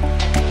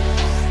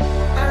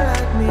 I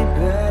like me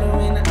better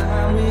when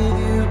I'm with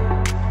you.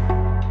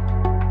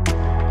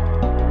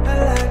 I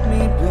like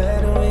me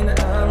better when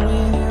I'm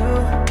with you.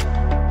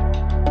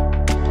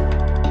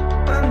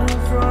 I knew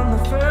from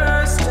the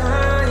first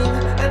time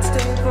I'd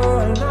stay for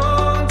a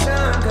long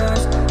time,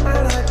 'cause I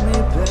like me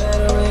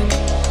better when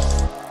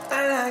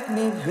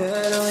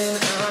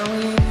I'm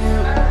with you.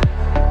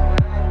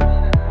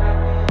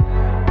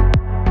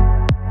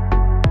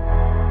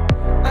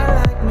 I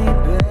like me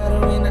better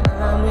when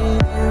I'm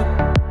with you.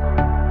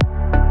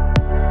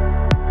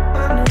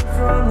 I knew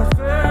from the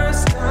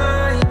first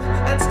time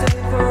I'd stay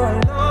for a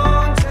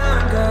long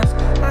time, 'cause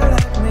I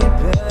like me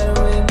better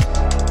when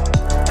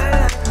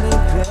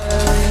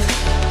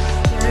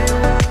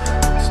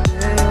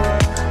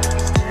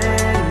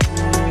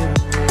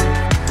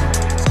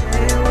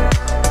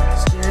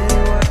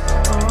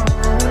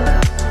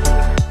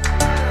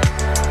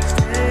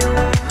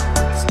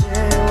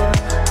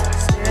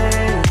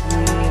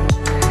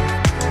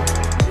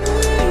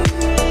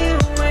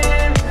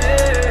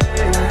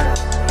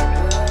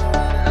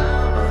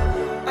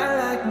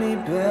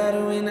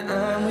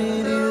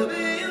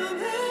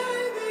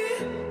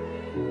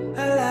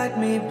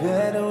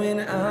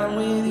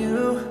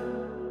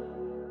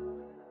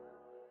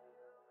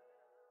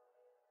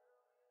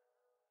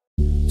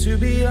to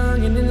be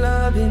young and in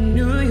love in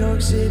New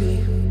York City.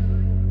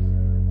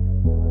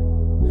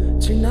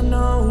 To not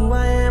know who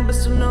I am, but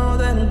still know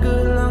that I'm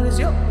good long as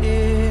you're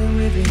here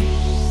with me.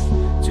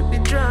 To be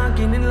drunk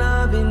and in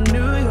love in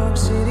New York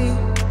City.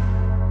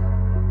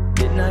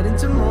 Midnight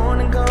into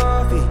morning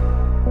coffee,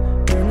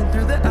 burning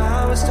through the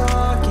hours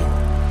talking.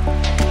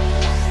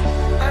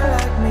 I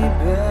like me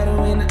better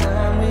when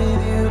I'm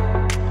with you.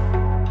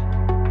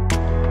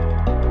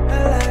 I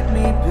like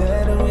me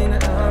better when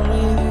I'm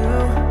with you.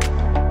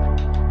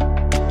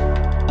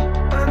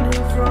 I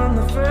knew from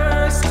the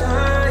first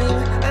time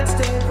I'd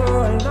stay for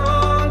a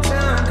long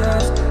time,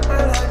 'cause I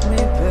like me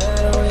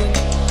better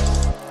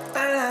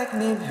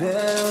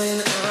when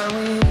I'm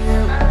with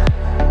you.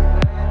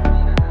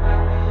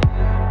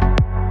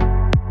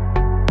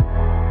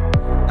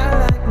 I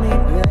like me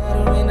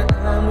better when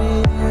I'm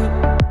with you.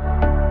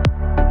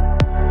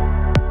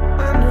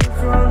 I knew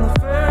from the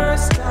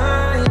first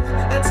time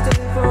I'd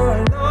stay for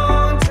a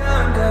long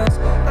time, 'cause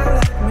I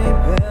like me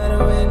better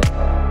when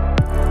I'm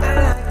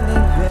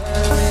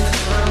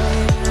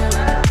with you.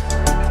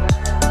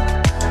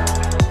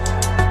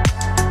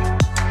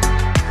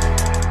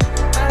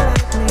 I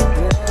like me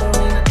better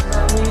when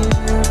I'm with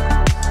you.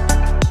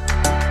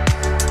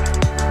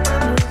 I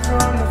knew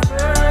from the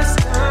first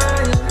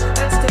time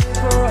I'd stay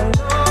for a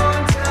long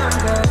time,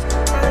 'cause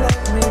I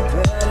like me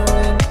better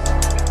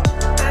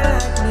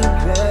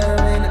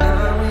when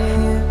I'm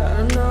with you. I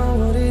don't know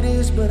what it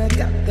is, but I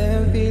got that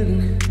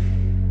feeling.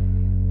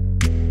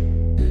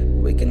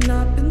 Waking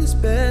up in this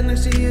bed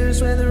next to you,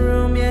 swear the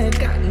room, yeah, it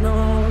got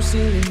no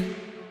ceiling.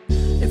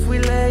 If we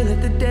lay,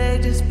 let the day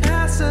just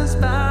pass us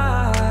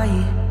by.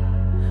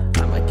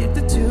 I might get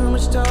to too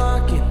much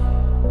talking.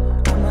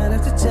 I might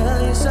have to tell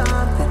you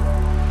something.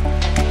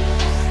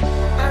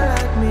 I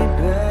like me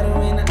better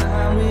when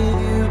I'm with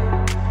you.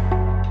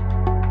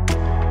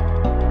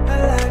 I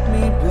like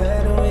me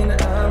better when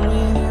I'm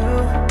with you.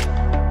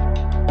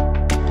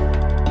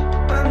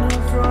 I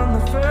knew from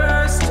the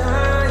first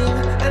time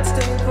I'd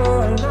stay for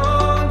a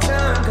long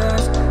time,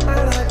 'cause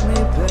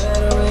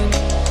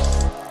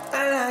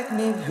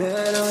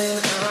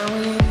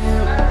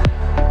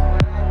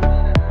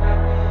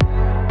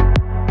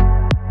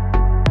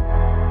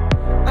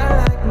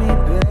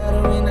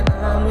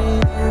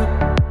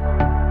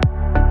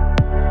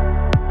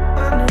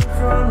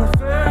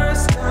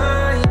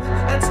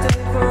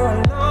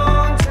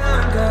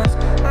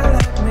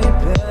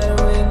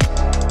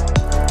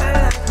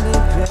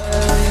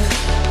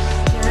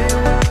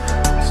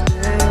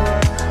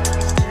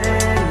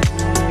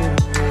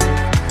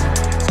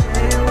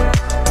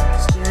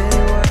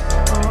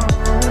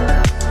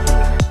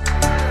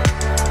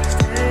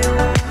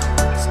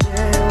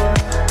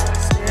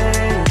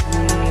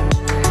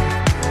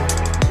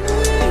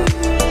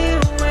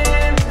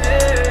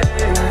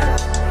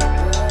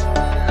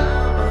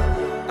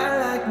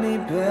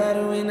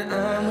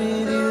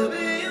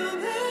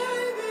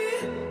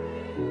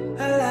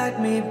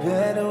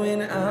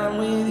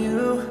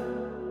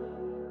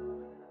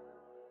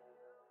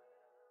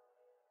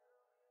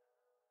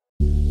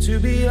To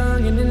be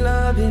young and in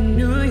love in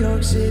New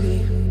York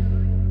City.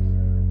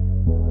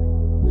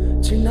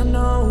 To not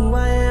know who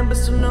I am, but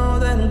still know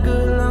that I'm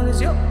good long as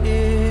you're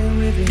here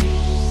with me.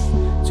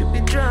 To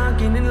be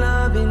drunk and in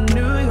love in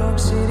New York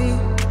City.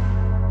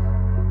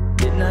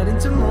 Midnight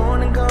into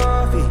morning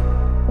coffee,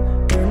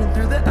 burning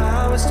through the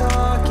hours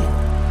talking.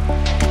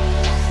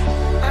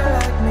 I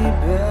like me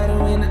better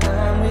when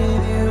I'm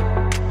with you.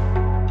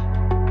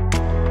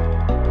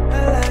 I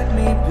like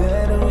me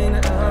better when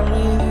I'm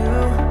with you.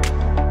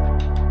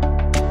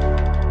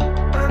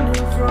 I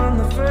knew from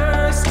the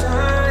first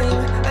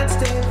time I'd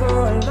stay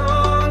for a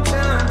long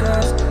time,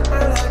 'cause I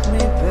like me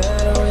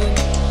better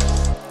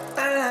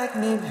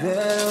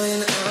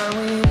when I'm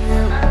with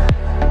you.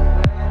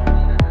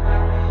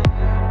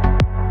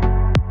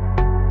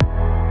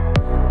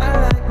 I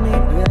like me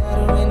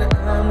better when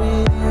I'm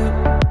with you.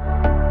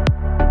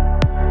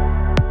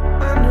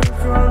 I knew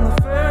from the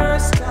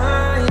first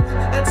time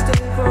I'd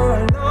stay for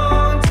a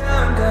long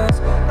time, 'cause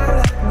I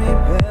like me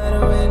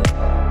better when I'm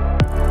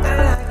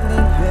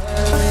with you.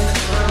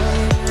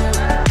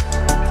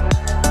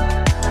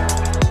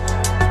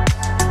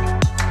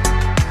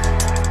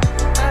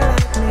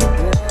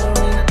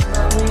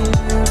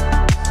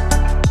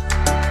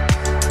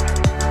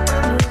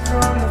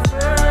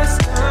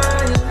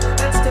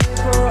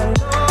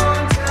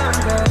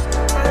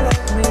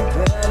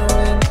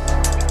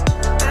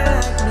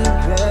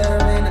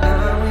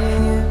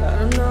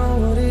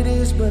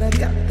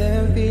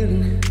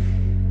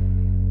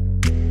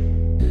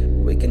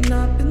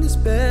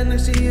 Bed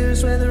next to you,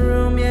 swear the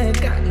room, yeah,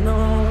 it got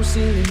no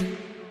ceiling.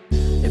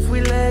 If we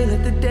lay,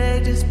 let the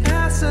day just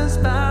pass us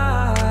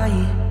by.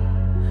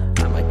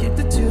 I might get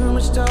to too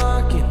much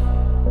talking,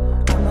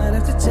 I might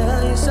have to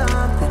tell you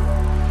something.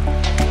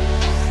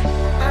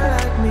 I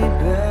like me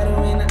better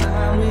when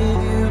I'm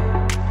with you.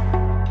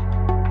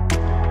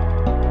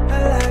 I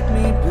like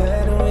me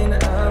better when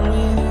I'm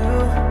with you.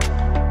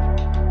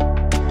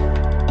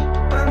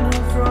 I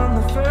knew from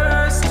the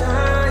first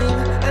time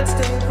I'd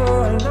stay for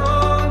a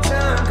long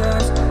time,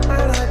 'cause I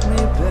like me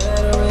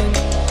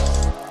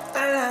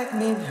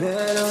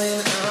better when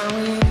I'm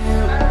with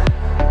you.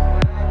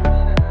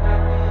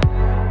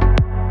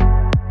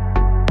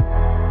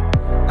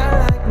 I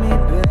like me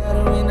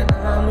better when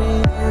I'm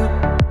with you.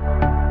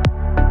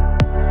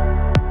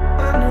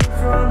 I knew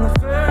from the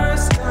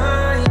first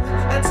time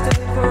I'd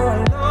stay for a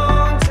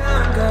long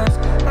time, 'cause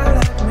I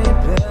like me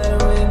better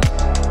when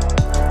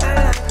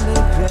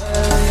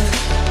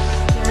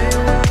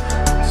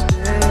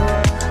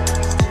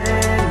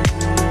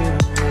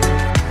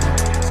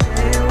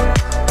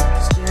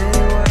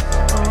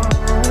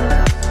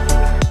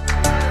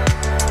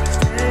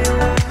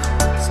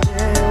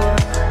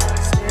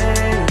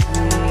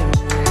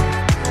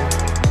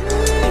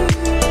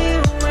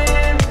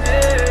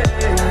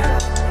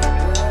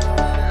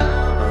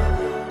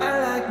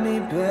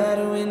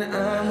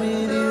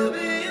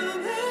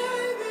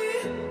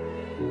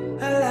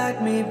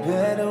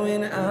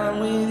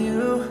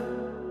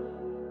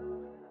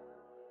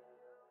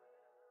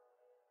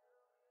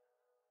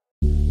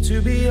to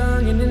be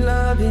young and in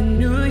love in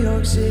New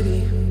York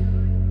City.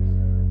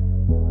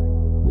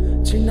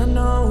 To not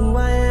know who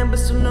I am, but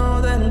still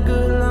know that I'm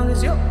good long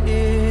as you're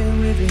here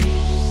with me.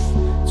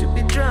 To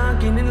be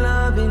drunk and in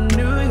love in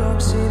New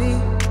York City.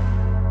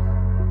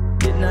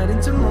 Midnight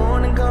into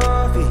morning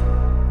coffee,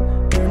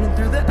 burning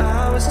through the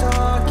hours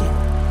talking.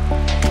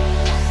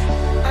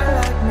 I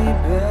like me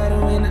better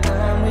when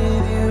I'm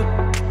with you.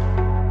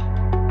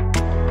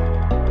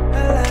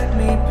 I like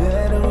me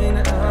better when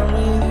I'm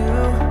with you.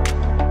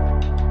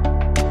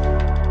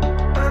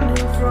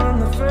 From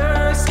the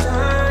first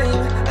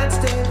time I'd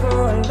stay for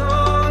a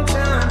long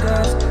time,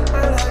 'cause I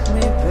like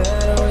me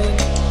better when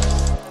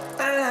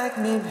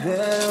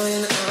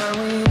I'm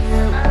with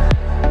you.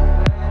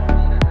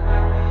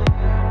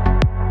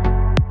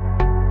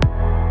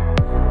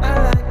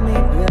 I like me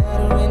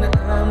better when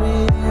I'm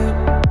with you.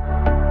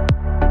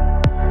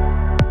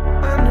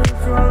 I knew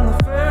from the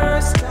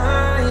first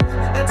time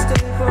I'd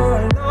stay for a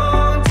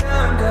long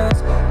time, 'cause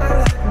I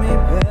like me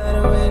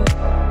better when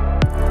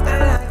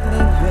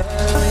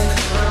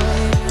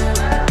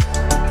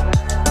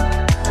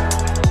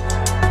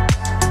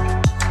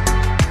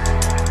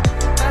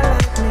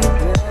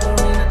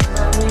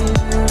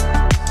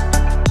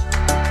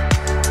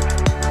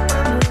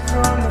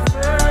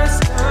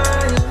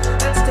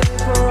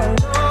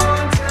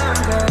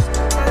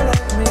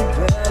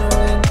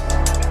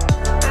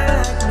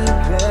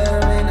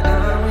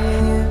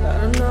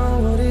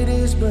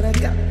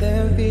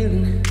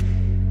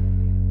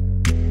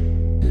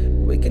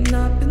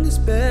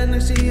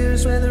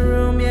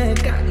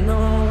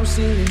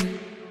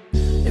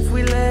if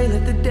we lay,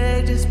 let the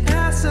day just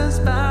pass us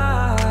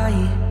by.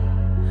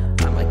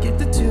 I might get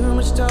to too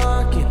much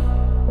talking,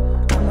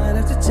 I might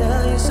have to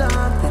tell you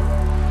something.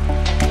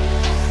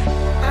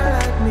 I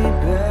like me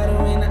better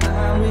when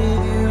I'm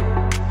with you.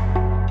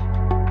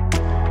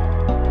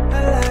 I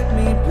like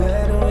me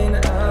better when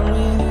I'm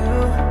with you.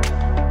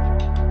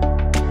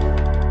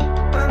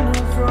 I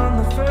knew from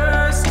the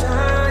first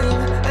time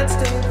I'd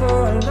stay for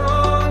a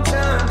long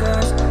time,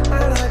 'cause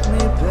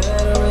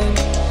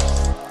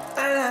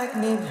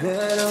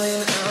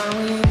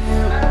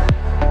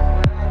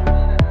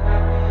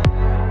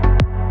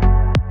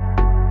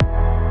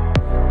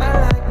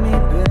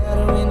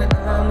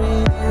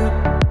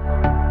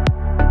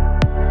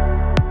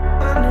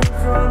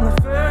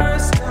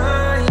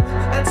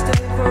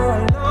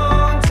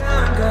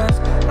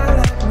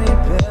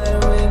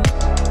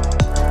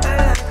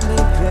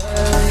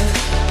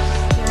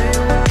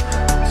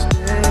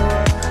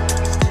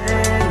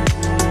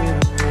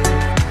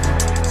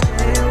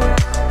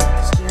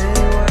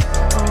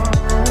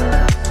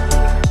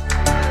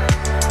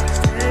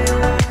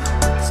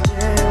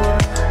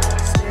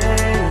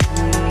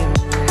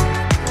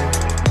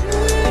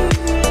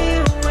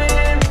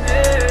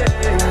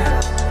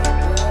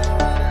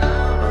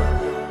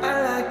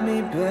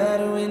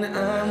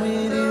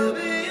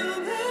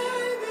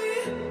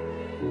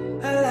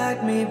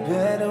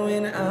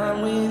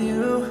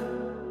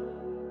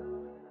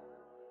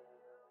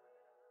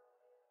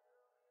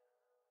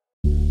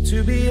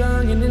To be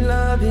young and in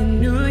love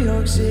in New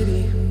York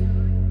City.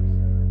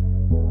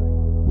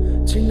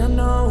 To not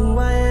know who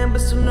I am,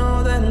 but still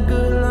know that I'm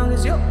good long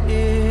as you're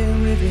here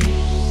with me.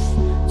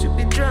 To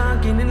be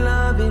drunk and in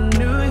love in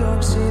New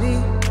York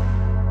City.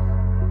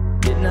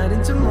 Midnight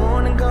into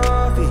morning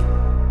coffee,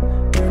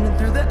 burning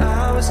through the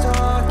hours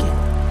talking.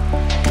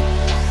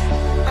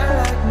 I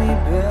like me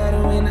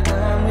better when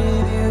I'm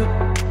with you.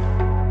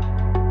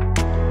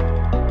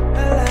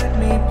 I like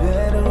me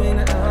better when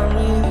I'm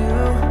with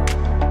you.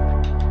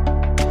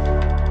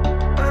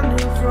 I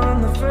knew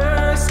from the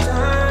first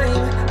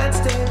time I'd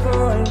stay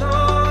for a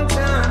long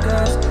time,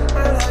 'cause I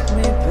like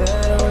me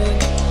better when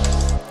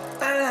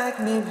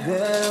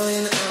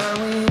I'm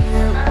with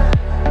you.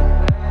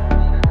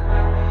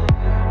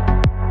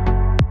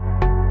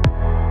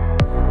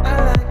 I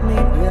like me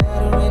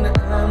better when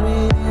I'm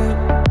with you.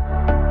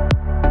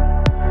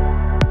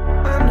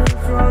 I knew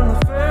from the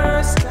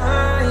first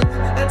time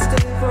I'd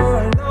stay for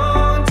a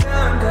long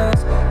time,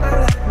 'cause I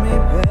like me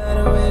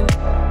better when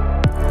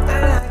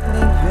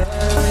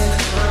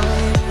I'm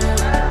with you.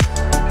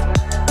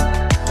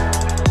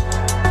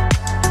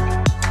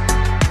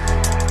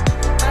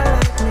 I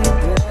like me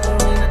better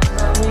when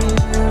I'm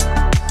with you.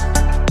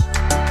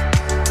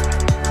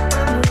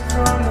 I knew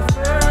from the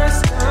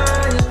first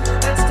time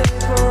I'd stay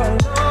for a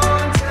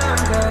long time,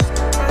 'cause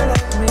I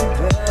like me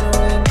better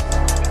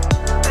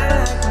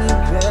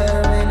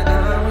when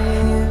I'm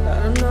with you. I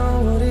don't know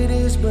what it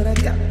is, but I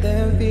got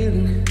that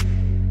feeling.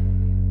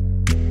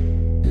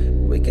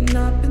 Waking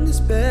up in this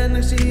bed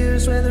next to you,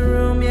 swear the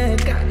room, yeah,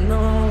 it got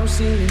no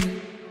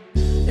ceiling.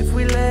 If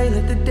we lay,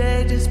 let the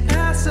day just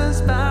pass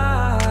us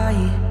by.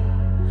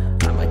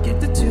 I might get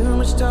to too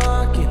much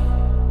talking.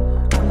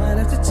 I might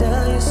have to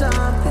tell you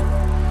something.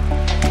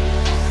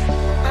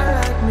 I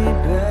like me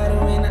better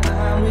when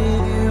I'm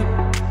with you.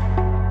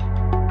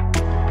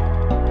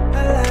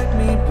 I like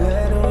me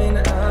better when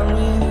I'm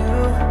with you.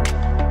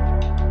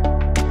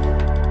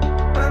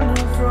 I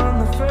knew from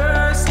the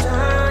first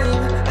time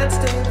I'd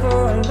stay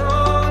for a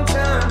long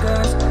time,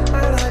 'cause I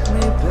like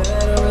me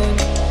better when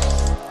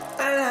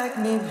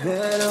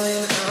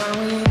I'm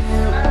with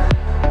you.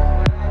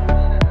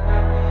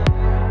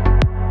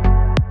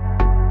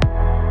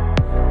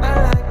 I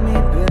like me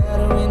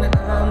better when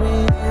I'm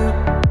with you.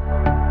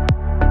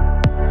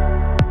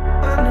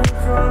 I knew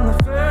from the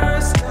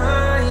first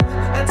time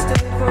I'd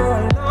stay for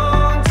a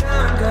long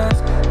time, 'cause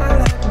I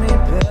like me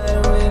better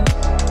when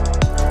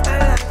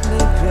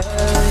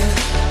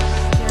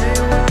stay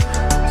well,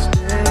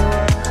 stay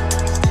well,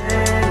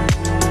 stay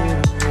here.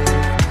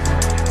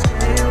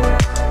 Stay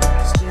well,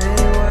 stay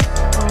well,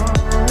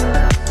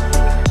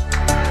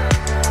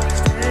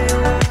 stay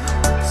well,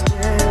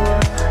 stay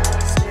well,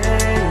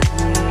 stay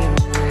here.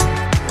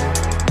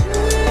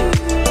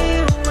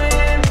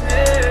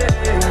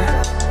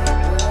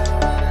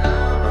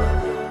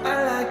 I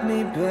like me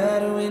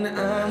better when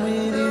I'm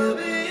with you.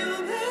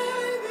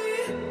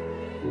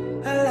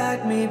 I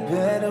like me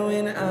better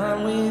when I'm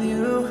with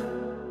you.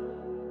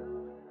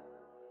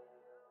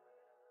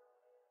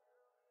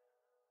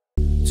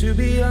 To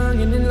be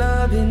young and in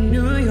love in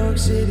New York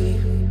City.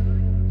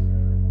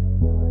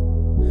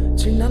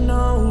 To not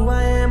know who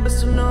I am, but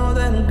still know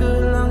that I'm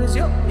good long as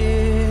you're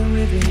here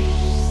with me.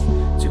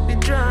 To be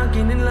drunk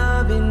and in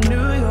love in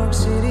New York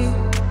City.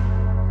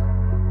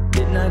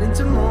 Midnight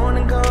into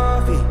morning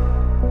coffee,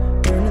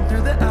 burning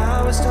through the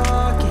hours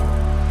talking.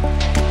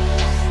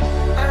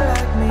 I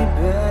like me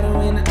better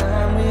when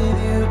I'm with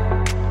you.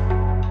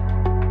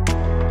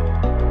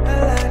 I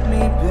like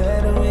me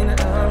better when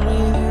I'm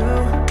with you.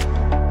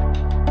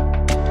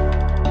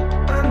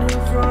 I knew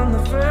from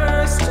the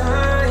first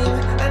time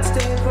I'd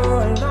stay for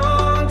a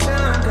long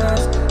time,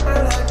 'cause I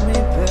like me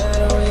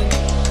better when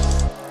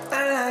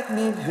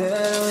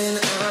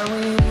I'm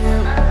with you.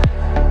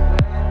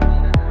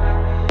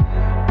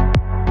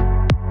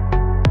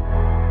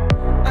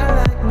 I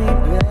like me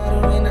better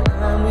when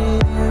I'm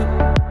with you.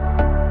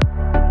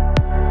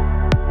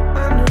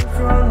 I knew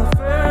from the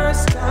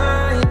first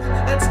time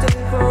I'd stay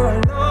for a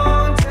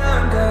long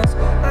time, 'cause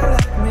I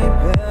like me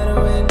better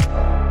when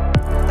I'm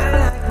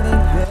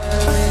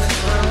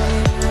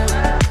with you.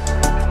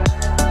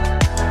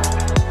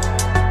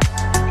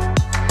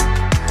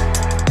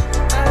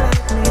 I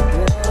like me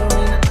better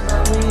when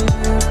I'm with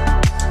you.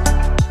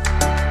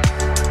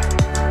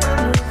 I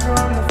knew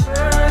from the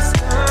first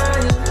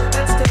time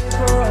I'd stay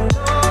for a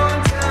long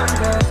time,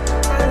 'cause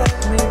I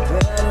like me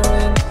better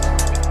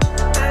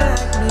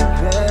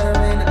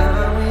when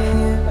I'm with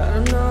you. I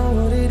don't know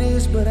what it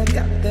is, but I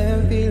got that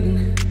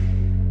feeling.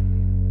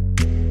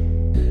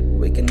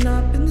 Waking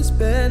up in this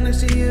bed next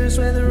to you,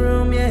 swear the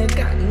room, yeah, it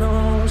got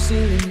no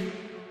ceiling.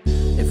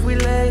 If we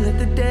lay, let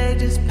the day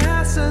just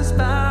pass us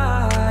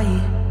by.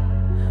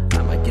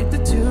 I might get to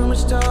too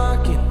much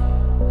talking.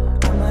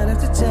 I might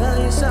have to tell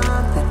you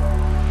something.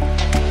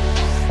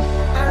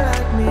 I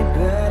like me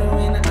better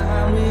when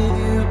I'm with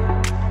you.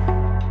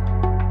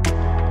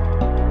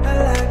 I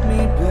like me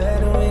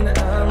better when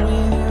I'm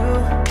with you.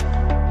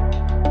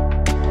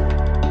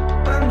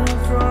 I knew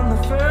from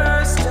the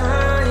first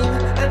time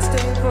I'd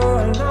stay for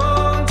a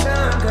long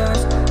time,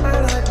 'cause I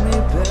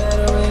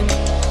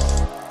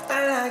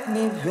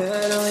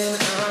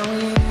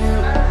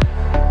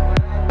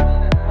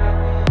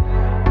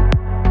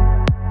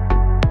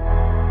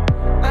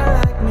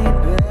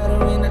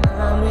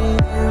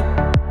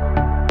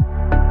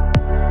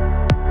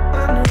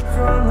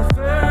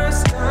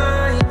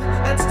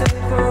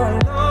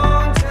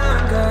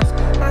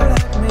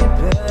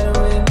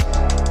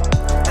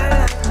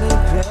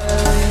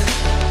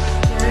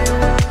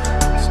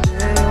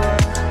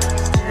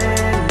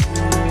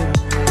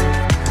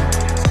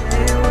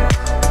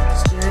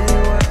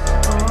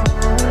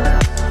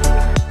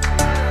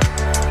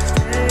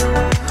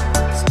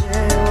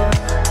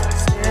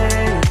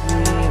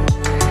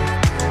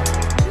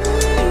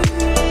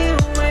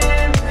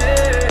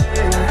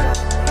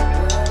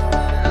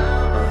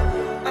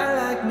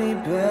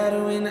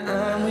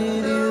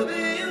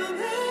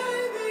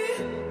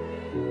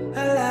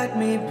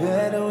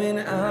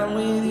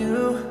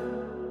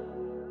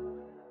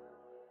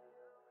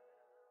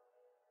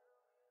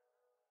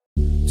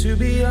To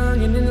be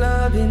young and in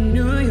love in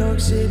New York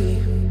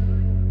City.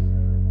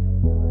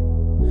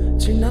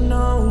 To not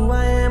know who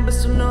I am, but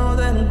still know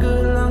that I'm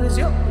good long as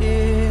you're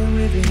here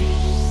with me.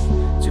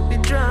 To be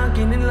drunk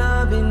and in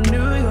love in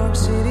New York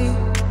City.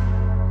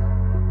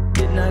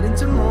 Midnight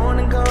into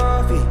morning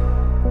coffee,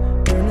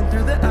 burning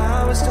through the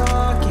hours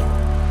talking.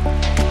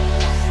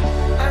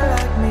 I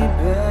like me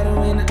better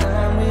when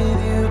I'm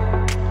with you.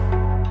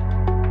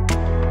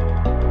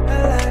 I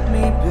like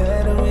me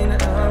better when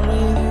I'm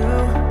with you.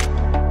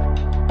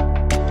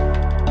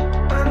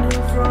 I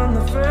knew from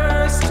the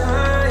first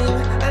time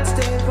I'd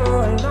stay for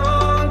a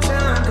long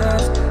time,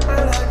 'cause I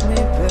like me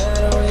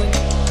better when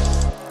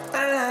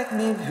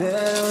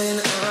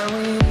I'm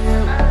with you.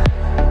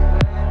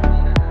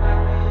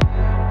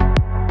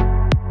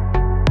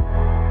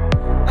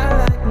 I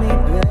like me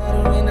better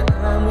when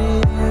I'm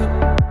with you.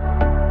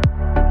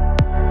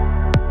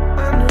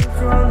 I knew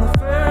from the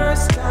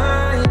first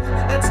time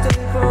I'd stay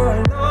for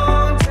a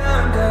long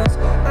time, 'cause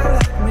I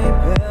like me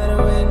better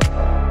when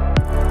I'm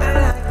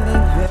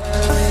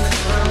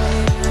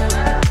with you.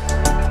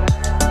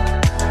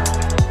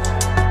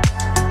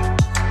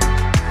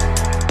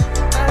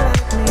 I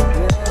like me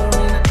better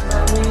when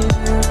I'm with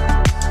you.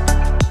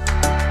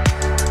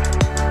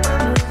 I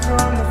knew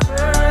from the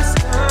first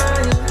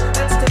time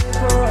I'd stay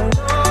for a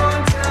long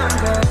time,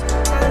 'cause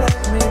I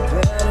like me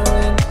better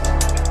when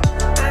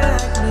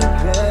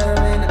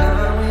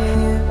I'm with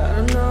you. I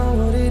don't know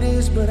what it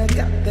is, but I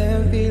got that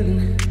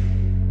feeling.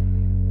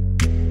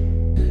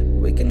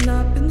 Waking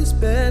up in this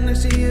bed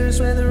next to you,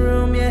 swear the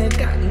room, yeah, it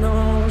got no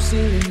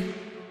ceiling.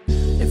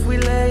 If we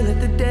lay, let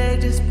the day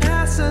just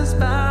pass us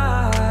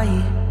by.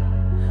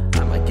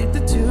 I might get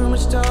to too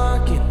much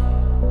talking.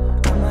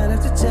 I might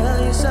have to tell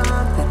you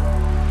something.